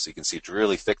sheath, so you can see it's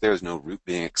really thick there. There's no root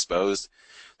being exposed.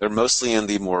 They're mostly in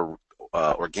the more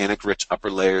organic rich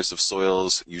upper layers of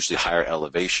soils, usually higher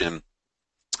elevation,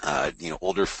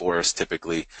 older forests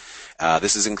typically.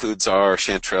 This includes our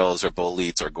chanterelles, our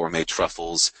boletes, our gourmet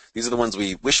truffles. These are the ones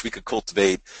we wish we could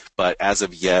cultivate, but as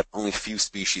of yet, only a few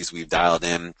species we've dialed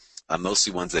in,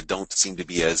 mostly ones that don't seem to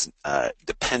be as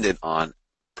dependent on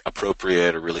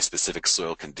appropriate or really specific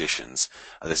soil conditions.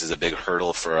 This is a big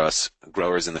hurdle for us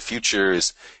growers in the future,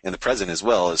 is in the present as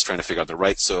well, is trying to figure out the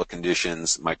right soil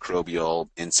conditions, microbial,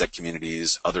 insect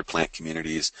communities, other plant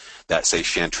communities that, say,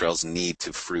 chanterelles need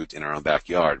to fruit in our own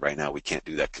backyard. Right now we can't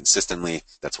do that consistently.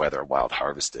 That's why they're wild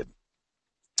harvested.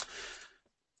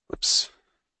 Whoops.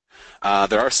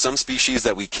 There are some species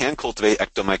that we can cultivate,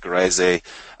 ectomycorrhizae,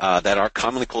 that are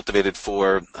commonly cultivated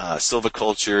for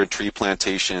silviculture, tree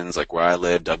plantations, like where I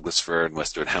live, Douglas fir and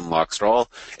western hemlocks. They're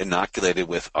all inoculated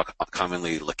with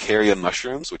commonly Laccaria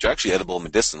mushrooms, which are actually edible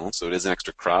medicinal, so it is an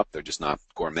extra crop. They're just not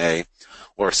gourmet.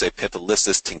 Or, say,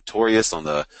 Pipilissus tinctorius on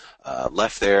the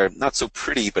left there. Not so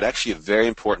pretty, but actually a very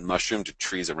important mushroom to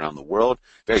trees around the world.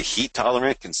 Very heat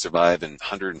tolerant, can survive in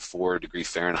 104 degree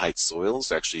Fahrenheit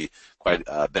soils, actually quite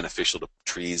beneficial to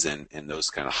trees in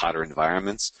those kind of hotter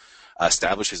environments.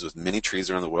 Establishes with many trees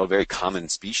around the world, very common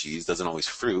species, doesn't always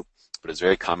fruit, but it's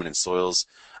very common in soils,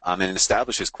 and it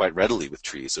establishes quite readily with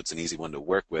trees, so it's an easy one to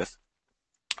work with.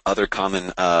 Other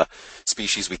common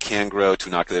species we can grow to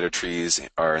inoculate our trees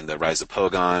are in the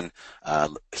Rhizopogon,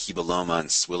 Hebeloma, and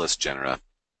Swillus genera.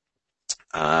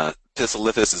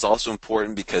 Pisolithus is also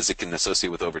important because it can associate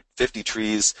with over 50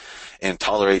 trees and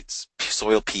tolerates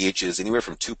soil pHs anywhere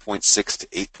from 2.6 to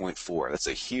 8.4. That's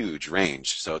a huge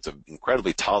range, so it's an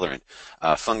incredibly tolerant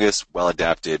fungus, well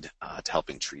adapted to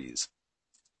helping trees.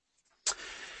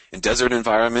 In desert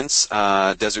environments,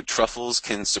 desert truffles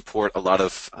can support a lot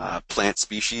of plant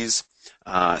species,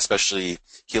 especially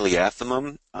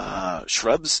Helianthemum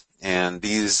shrubs. And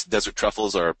these desert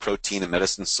truffles are a protein and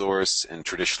medicine source and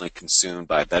traditionally consumed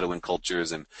by Bedouin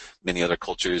cultures and many other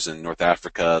cultures in North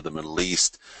Africa, the Middle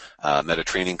East,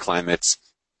 Mediterranean climates.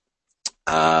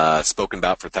 spoken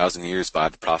about for 1,000 years by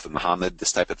the Prophet Muhammad,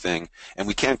 this type of thing. And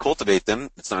we can cultivate them.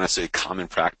 It's not necessarily common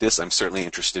practice. I'm certainly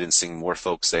interested in seeing more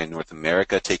folks, say, in North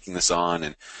America taking this on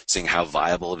and seeing how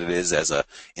viable it is as a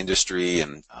industry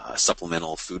and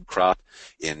supplemental food crop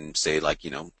in, say, like,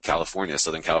 California,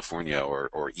 Southern California,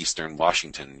 or Eastern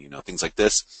Washington, things like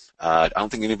this. I don't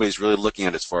think anybody's really looking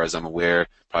at it as far as I'm aware.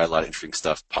 Probably a lot of interesting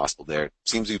stuff possible there.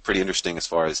 Seems to be pretty interesting as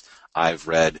far as I've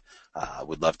read.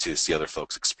 Would love to see other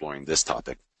folks exploring this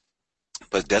topic.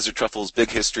 But desert truffles,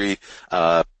 big history,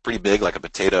 pretty big like a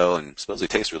potato, and supposedly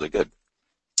tastes really good.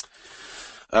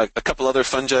 A couple other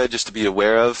fungi just to be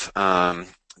aware of.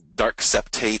 Dark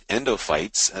septate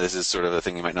endophytes. This is sort of a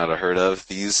thing you might not have heard of.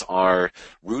 These are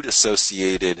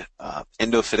root-associated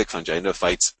endophytic fungi.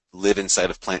 Endophytes live inside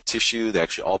of plant tissue.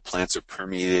 All plants are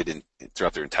permeated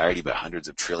throughout their entirety by hundreds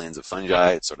of trillions of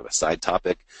fungi. It's sort of a side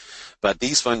topic. But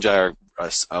these fungi are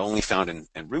only found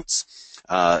in roots.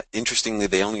 Interestingly,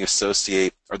 they only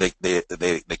associate, or they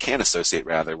can associate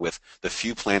rather, with the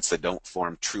few plants that don't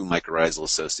form true mycorrhizal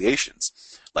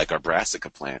associations, like our brassica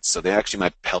plants. So they actually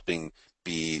might be helping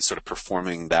be sort of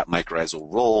performing that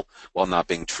mycorrhizal role while not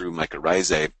being true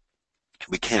mycorrhizae.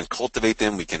 We can cultivate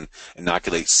them. We can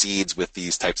inoculate seeds with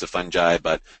these types of fungi,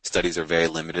 but studies are very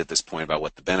limited at this point about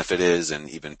what the benefit is, and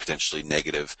even potentially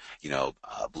negative,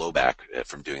 blowback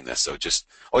from doing this. So just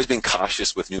always being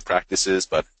cautious with new practices,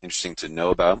 but interesting to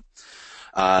know about.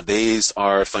 These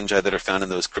are fungi that are found in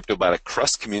those cryptobiotic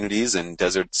crust communities and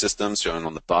desert systems shown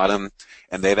on the bottom,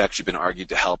 and they've actually been argued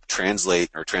to help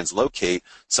translate or translocate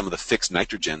some of the fixed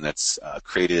nitrogen that's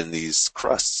created in these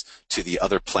crusts to the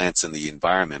other plants in the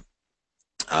environment.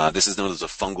 This is known as a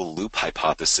fungal loop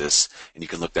hypothesis, and you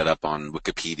can look that up on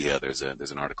Wikipedia. There's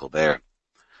an article there.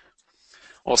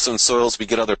 Also in soils, we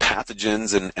get other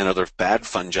pathogens and other bad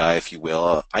fungi, if you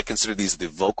will. I consider these the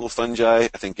vocal fungi.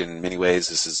 I think in many ways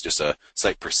this is just a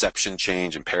slight perception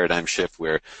change and paradigm shift,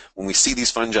 where when we see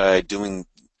these fungi doing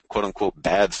quote-unquote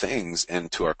bad things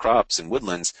to our crops and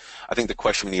woodlands, I think the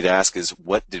question we need to ask is,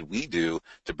 what did we do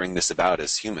to bring this about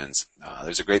as humans?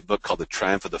 There's a great book called The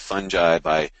Triumph of the Fungi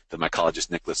by the mycologist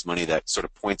Nicholas Money that sort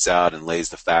of points out and lays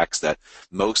the facts that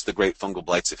most of the great fungal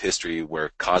blights of history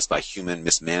were caused by human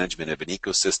mismanagement of an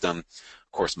ecosystem.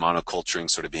 Of course, monoculturing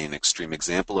sort of being an extreme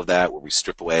example of that, where we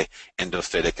strip away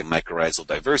endophytic and mycorrhizal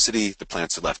diversity, the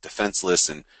plants are left defenseless,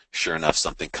 and sure enough,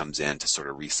 something comes in to sort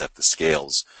of reset the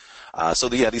scales.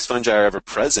 These fungi are ever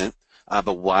present,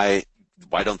 but why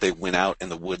don't they win out in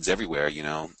the woods everywhere?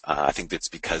 I think it's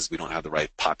because we don't have the right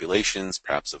populations,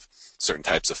 perhaps of certain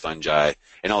types of fungi,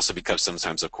 and also because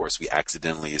sometimes, of course, we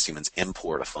accidentally, as humans,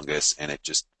 import a fungus and it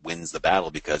just wins the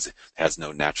battle because it has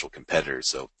no natural competitors.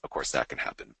 So, of course, that can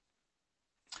happen.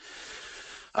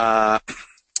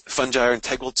 Fungi are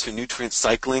integral to nutrient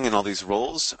cycling in all these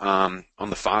roles. On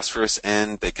the phosphorus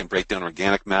end, they can break down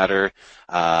organic matter,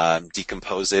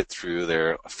 decompose it through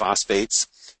their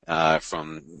phosphates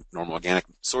from normal organic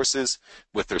sources.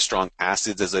 With their strong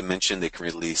acids, as I mentioned, they can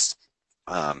release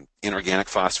inorganic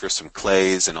phosphorus from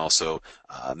clays and also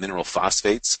mineral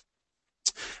phosphates.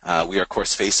 We are, of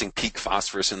course, facing peak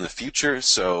phosphorus in the future,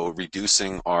 so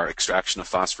reducing our extraction of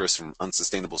phosphorus from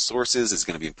unsustainable sources is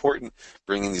going to be important.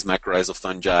 Bringing these mycorrhizal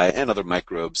fungi and other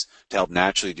microbes to help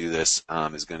naturally do this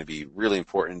is going to be really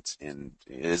important, and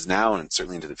it is now and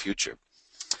certainly into the future.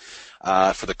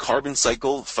 For the carbon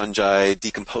cycle,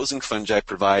 decomposing fungi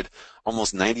provide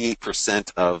almost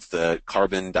 98% of the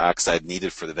carbon dioxide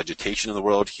needed for the vegetation in the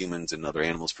world. Humans and other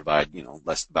animals provide,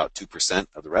 about 2%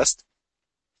 of the rest.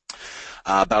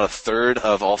 About a third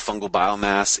of all fungal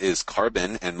biomass is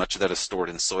carbon, and much of that is stored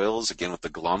in soils. Again, with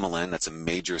the glomalin, that's a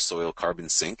major soil carbon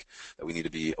sink that we need to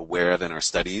be aware of in our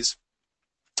studies.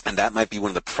 And that might be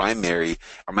one of the primary,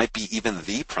 or might be even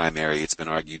the primary, it's been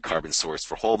argued, carbon source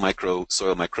for whole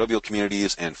soil microbial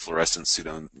communities and fluorescent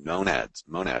pseudomonads,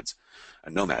 nomads.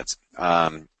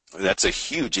 That's a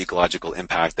huge ecological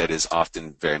impact that is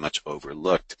often very much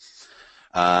overlooked.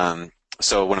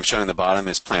 So what I'm showing on the bottom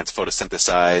is plants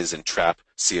photosynthesize and trap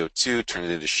CO2, turn it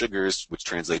into sugars, which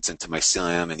translates into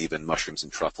mycelium and even mushrooms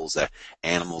and truffles that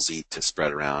animals eat to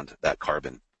spread around that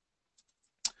carbon.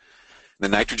 The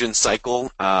nitrogen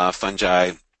cycle,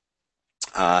 fungi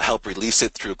help release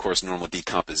it through, of course, normal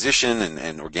decomposition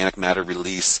and organic matter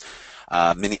release.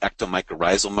 Many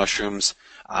ectomycorrhizal mushrooms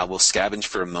will scavenge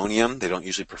for ammonium. They don't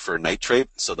usually prefer nitrate,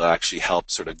 so they'll actually help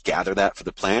sort of gather that for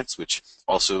the plants, which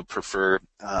also prefer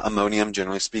ammonium,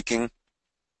 generally speaking,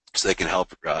 so they can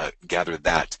help gather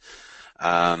that.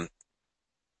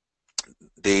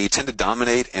 They tend to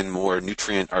dominate in more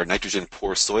nutrient or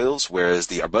nitrogen-poor soils, whereas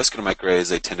the arbuscular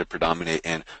mycorrhizae tend to predominate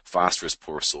in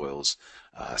phosphorus-poor soils,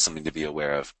 something to be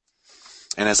aware of.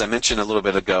 And as I mentioned a little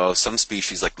bit ago, some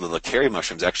species like Livelihoods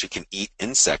mushrooms actually can eat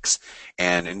insects.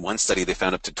 And in one study, they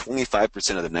found up to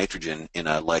 25% of the nitrogen in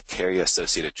a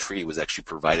Livelihoods-associated tree was actually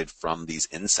provided from these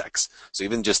insects. So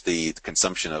even just the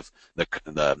consumption of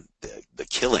the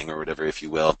killing, or whatever, if you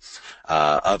will,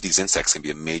 of these insects can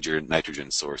be a major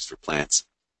nitrogen source for plants.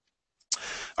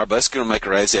 Arbuscular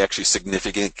mycorrhizae actually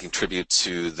significantly contribute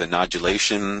to the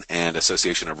nodulation and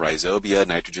association of rhizobia,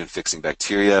 nitrogen-fixing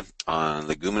bacteria, on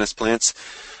leguminous plants.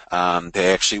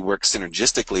 They actually work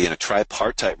synergistically in a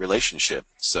tripartite relationship.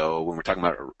 So when we're talking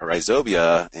about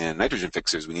rhizobia and nitrogen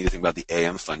fixers, we need to think about the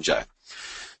AM fungi.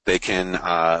 They can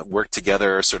work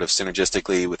together sort of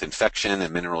synergistically with infection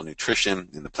and mineral nutrition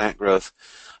in the plant growth.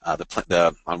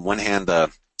 On one hand,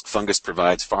 the fungus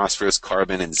provides phosphorus,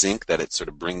 carbon, and zinc that it sort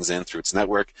of brings in through its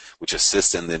network, which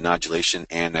assists in the nodulation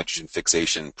and nitrogen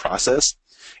fixation process.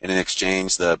 And in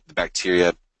exchange, the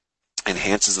bacteria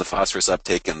enhances the phosphorus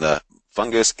uptake in the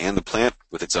fungus and the plant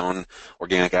with its own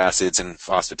organic acids and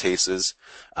phosphatases,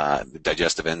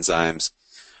 digestive enzymes.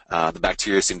 The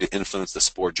bacteria seem to influence the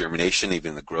spore germination,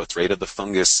 even the growth rate of the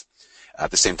fungus. At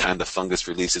the same time, the fungus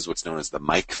releases what's known as the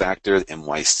myc factor, the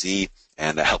MYC,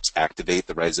 and that helps activate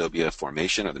the rhizobia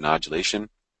formation or the nodulation.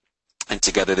 And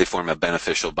together they form a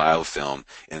beneficial biofilm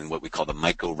in what we call the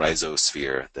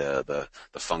mycorrhizosphere, the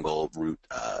fungal root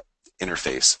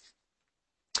interface.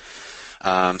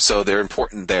 So they're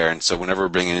important there. And so whenever we're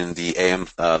bringing in the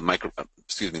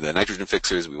the nitrogen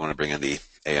fixers, we want to bring in the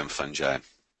AM fungi.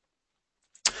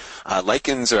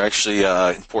 Lichens are actually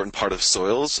an important part of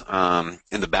soils.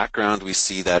 In the background, we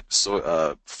see that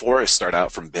forests start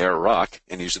out from bare rock,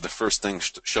 and usually the first thing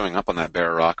showing up on that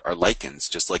bare rock are lichens.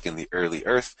 Just like in the early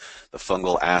earth, the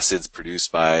fungal acids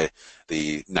produced by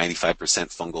the 95%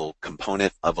 fungal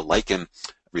component of a lichen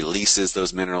releases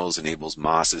those minerals, enables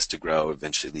mosses to grow,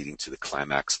 eventually leading to the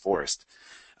climax forest.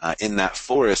 In that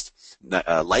forest,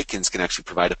 lichens can actually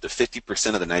provide up to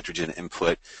 50% of the nitrogen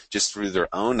input just through their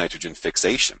own nitrogen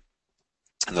fixation.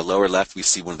 In the lower left, we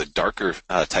see one of the darker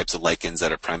types of lichens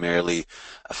that are primarily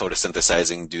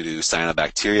photosynthesizing due to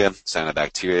cyanobacteria.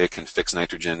 Cyanobacteria can fix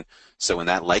nitrogen. So when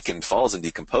that lichen falls and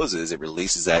decomposes, it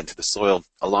releases that into the soil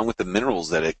along with the minerals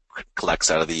that it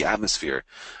collects out of the atmosphere.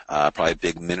 Probably a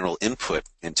big mineral input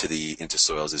into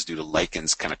soils is due to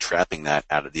lichens kind of trapping that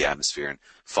out of the atmosphere and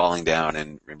falling down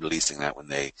and releasing that when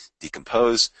they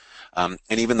decompose. And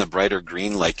even the brighter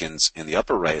green lichens in the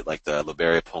upper right, like the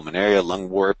Lobelia pulmonaria,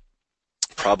 lungwort,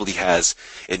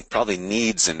 probably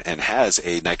needs and has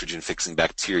a nitrogen fixing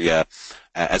bacteria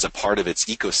as a part of its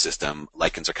ecosystem.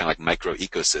 Lichens are kind of like micro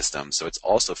ecosystems, so it's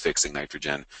also fixing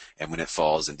nitrogen, and when it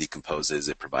falls and decomposes,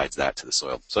 it provides that to the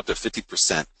soil. So up to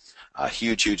 50%,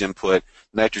 huge input.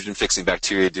 Nitrogen fixing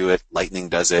bacteria do it, lightning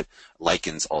does it,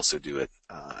 lichens also do it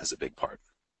as a big part.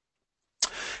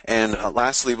 And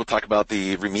lastly, we'll talk about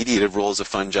the remediative roles of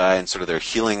fungi and sort of their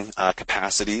healing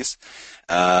capacities.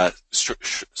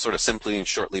 Sort of simply and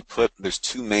shortly put, there's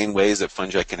two main ways that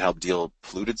fungi can help deal with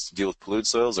polluted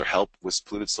soils or help with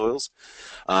polluted soils.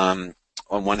 On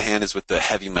one hand is with the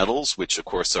heavy metals, which of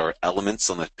course are elements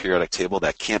on the periodic table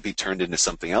that can't be turned into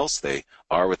something else. They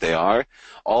are what they are.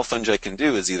 All fungi can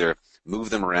do is either move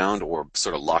them around or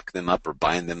sort of lock them up or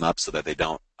bind them up so that they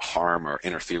don't harm or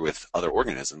interfere with other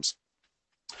organisms.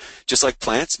 Just like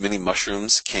plants, many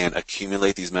mushrooms can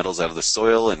accumulate these metals out of the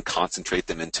soil and concentrate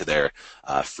them into their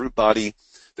fruit body.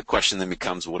 The question then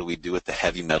becomes, what do we do with the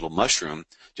heavy metal mushroom?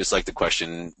 Just like the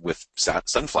question with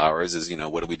sunflowers is,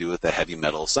 what do we do with the heavy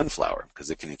metal sunflower?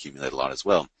 Because it can accumulate a lot as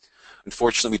well.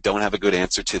 Unfortunately, we don't have a good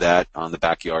answer to that on the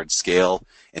backyard scale.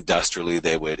 Industrially,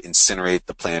 they would incinerate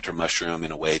the plant or mushroom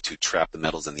in a way to trap the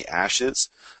metals in the ashes.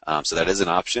 So that is an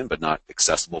option, but not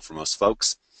accessible for most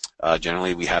folks.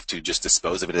 Generally, we have to just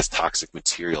dispose of it as toxic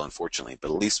material, unfortunately.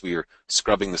 But at least we are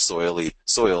scrubbing the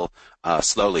soil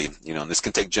slowly, and this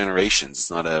can take generations. It's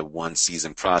not a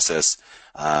one-season process.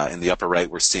 In the upper right,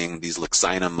 we're seeing these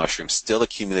Lexinum mushrooms still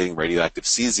accumulating radioactive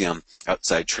cesium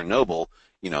outside Chernobyl,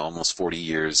 almost 40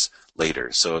 years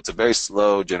later. So it's a very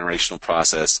slow generational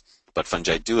process, but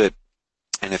fungi do it.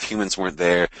 And if humans weren't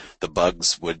there, the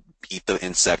bugs would eat the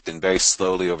insect and very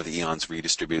slowly over the eons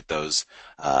redistribute those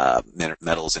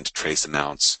metals into trace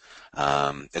amounts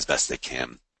as best they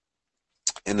can.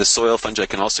 In the soil, fungi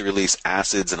can also release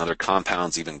acids and other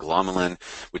compounds, even glomalin,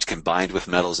 which can bind with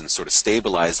metals and sort of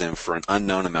stabilize them for an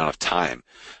unknown amount of time.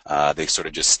 They sort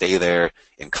of just stay there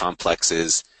in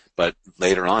complexes, but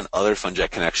later on, other fungi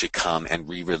can actually come and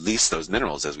re-release those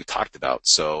minerals, as we talked about.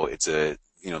 So it's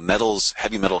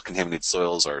heavy metal contaminated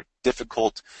soils are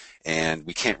difficult, and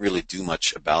we can't really do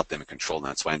much about them and control them.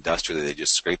 That's why industrially they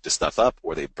just scrape the stuff up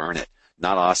or they burn it.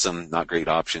 Not awesome, not great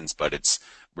options, but it's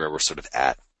where we're sort of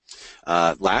at.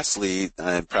 Lastly,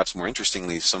 perhaps more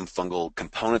interestingly, some fungal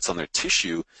components on their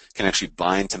tissue can actually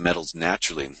bind to metals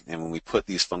naturally. And when we put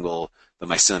the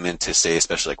mycelium into, say,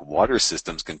 especially like water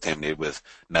systems contaminated with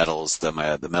metals, the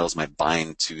metals might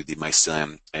bind to the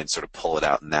mycelium and sort of pull it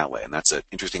out in that way. And that's an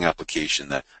interesting application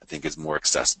that I think is more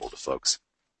accessible to folks.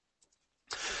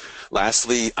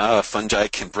 Lastly, fungi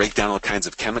can break down all kinds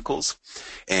of chemicals,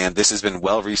 and this has been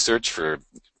well researched for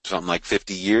something like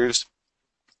 50 years.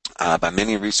 By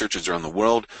many researchers around the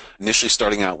world, initially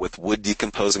starting out with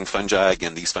wood-decomposing fungi.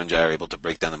 Again, these fungi are able to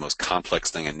break down the most complex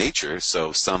thing in nature.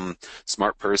 So some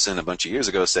smart person a bunch of years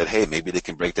ago said, hey, maybe they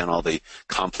can break down all the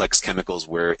complex chemicals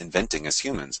we're inventing as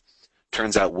humans.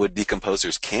 Turns out wood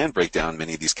decomposers can break down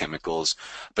many of these chemicals,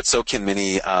 but so can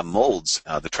many molds.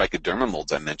 The trichoderma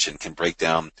molds I mentioned can break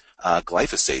down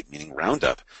glyphosate, meaning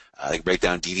Roundup. They can break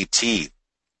down DDT.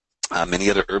 Many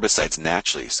other herbicides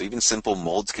naturally. So even simple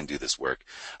molds can do this work.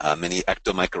 Many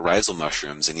ectomycorrhizal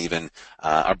mushrooms and even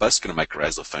arbuscular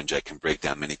mycorrhizal fungi can break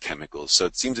down many chemicals. So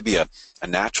it seems to be a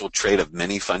natural trait of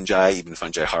many fungi. Even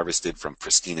fungi harvested from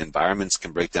pristine environments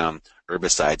can break down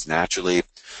herbicides naturally.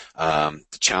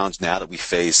 The challenge now that we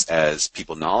face as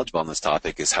people knowledgeable on this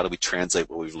topic is how do we translate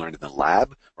what we've learned in the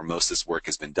lab, where most of this work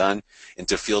has been done,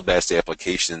 into field-based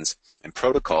applications and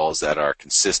protocols that are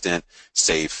consistent,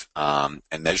 safe, and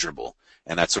measurable.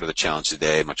 And that's sort of the challenge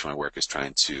today. Much of my work is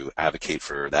trying to advocate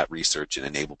for that research and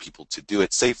enable people to do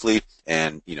it safely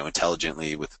and,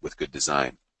 intelligently with good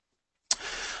design.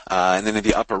 And then in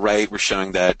the upper right, we're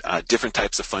showing that different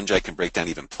types of fungi can break down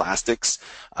even plastics.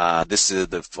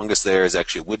 The fungus there is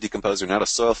actually a wood decomposer, not a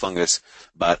soil fungus,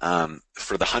 but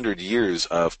for the 100 years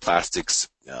of plastics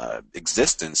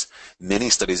existence, many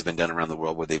studies have been done around the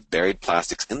world where they've buried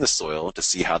plastics in the soil to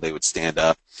see how they would stand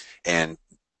up. And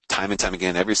time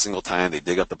again, every single time they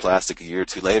dig up the plastic a year or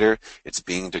two later, it's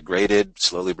being degraded,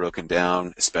 slowly broken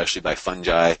down, especially by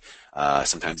fungi,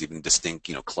 sometimes even distinct,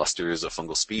 clusters of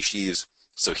fungal species.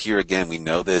 So here again, we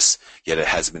know this, yet it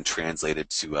hasn't been translated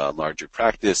to a larger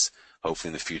practice. Hopefully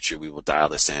in the future we will dial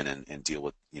this in and deal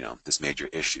with, this major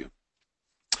issue.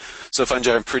 So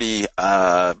fungi are pretty,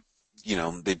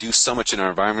 they do so much in our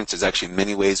environment. There's actually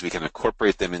many ways we can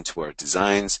incorporate them into our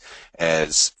designs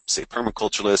as, say,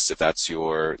 permaculturalists, if that's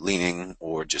your leaning,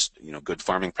 or just, good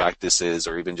farming practices,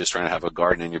 or even just trying to have a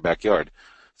garden in your backyard.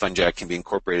 Fungi can be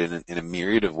incorporated in a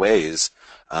myriad of ways.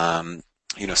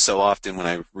 So often when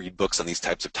I read books on these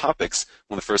types of topics,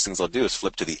 one of the first things I'll do is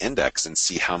flip to the index and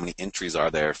see how many entries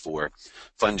are there for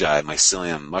fungi,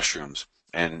 mycelium, mushrooms.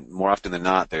 And more often than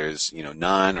not, there's,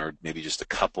 none or maybe just a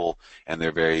couple, and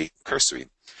they're very cursory.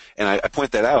 And I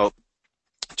point that out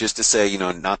just to say,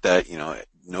 not that,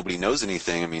 nobody knows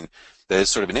anything. I mean, that is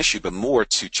sort of an issue, but more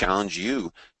to challenge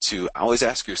you to always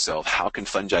ask yourself, how can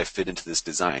fungi fit into this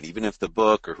design? Even if the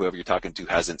book or whoever you're talking to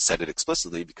hasn't said it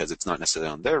explicitly because it's not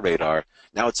necessarily on their radar,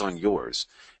 now it's on yours.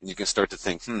 And you can start to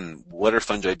think, what are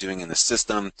fungi doing in the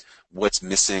system? What's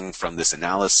missing from this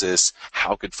analysis?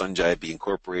 How could fungi be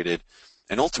incorporated?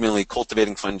 And ultimately,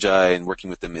 cultivating fungi and working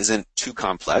with them isn't too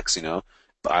complex.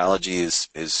 Biology is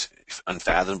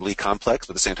unfathomably complex,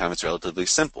 but at the same time, it's relatively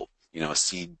simple. A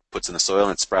seed puts in the soil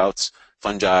and it sprouts.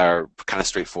 Fungi are kind of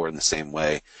straightforward in the same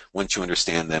way. Once you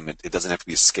understand them, it doesn't have to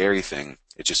be a scary thing.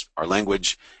 It's just our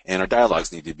language and our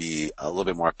dialogues need to be a little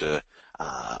bit more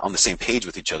on the same page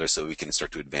with each other so we can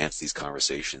start to advance these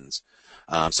conversations.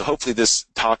 So hopefully this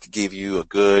talk gave you a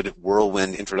good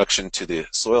whirlwind introduction to the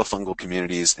soil fungal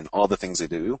communities and all the things they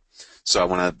do. So I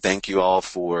want to thank you all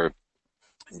for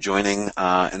joining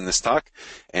in this talk,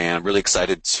 and I'm really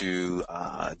excited to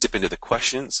dip into the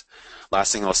questions.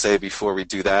 Last thing I'll say before we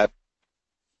do that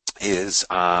is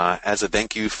as a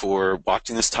thank you for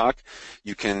watching this talk,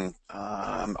 you can,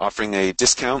 I'm offering a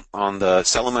discount on the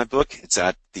sale of my book. It's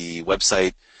at the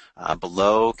website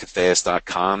below,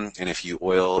 catheus.com, and if you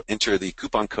enter the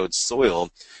coupon code SOIL,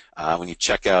 when you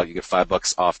check out, you get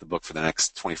 $5 off the book for the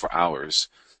next 24 hours.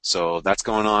 So that's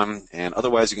going on, and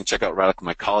otherwise you can check out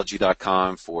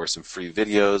radicalmycology.com for some free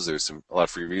videos. There's a lot of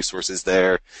free resources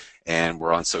there, and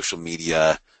we're on social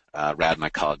media. Rad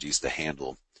Mycology is the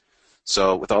handle.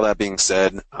 So with all that being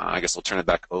said, I guess I'll turn it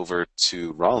back over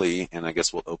to Raleigh, and I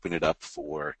guess we'll open it up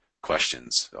for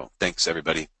questions. So thanks,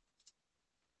 everybody.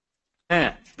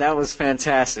 Man, that was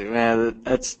fantastic, man.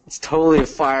 It's totally a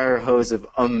fire hose of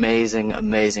amazing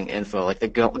info. Like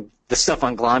the stuff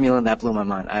on glomalin, that blew my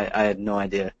mind. I had no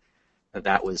idea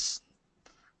that was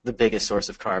the biggest source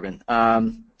of carbon.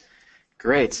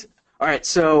 Great. All right,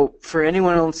 so for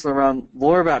anyone else around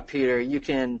more about Peter, you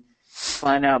can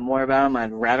find out more about him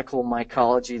on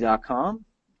radicalmycology.com,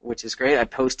 which is great. I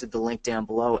posted the link down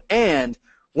below. And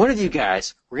one of you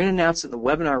guys, we're going to announce in the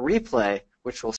webinar replay, which will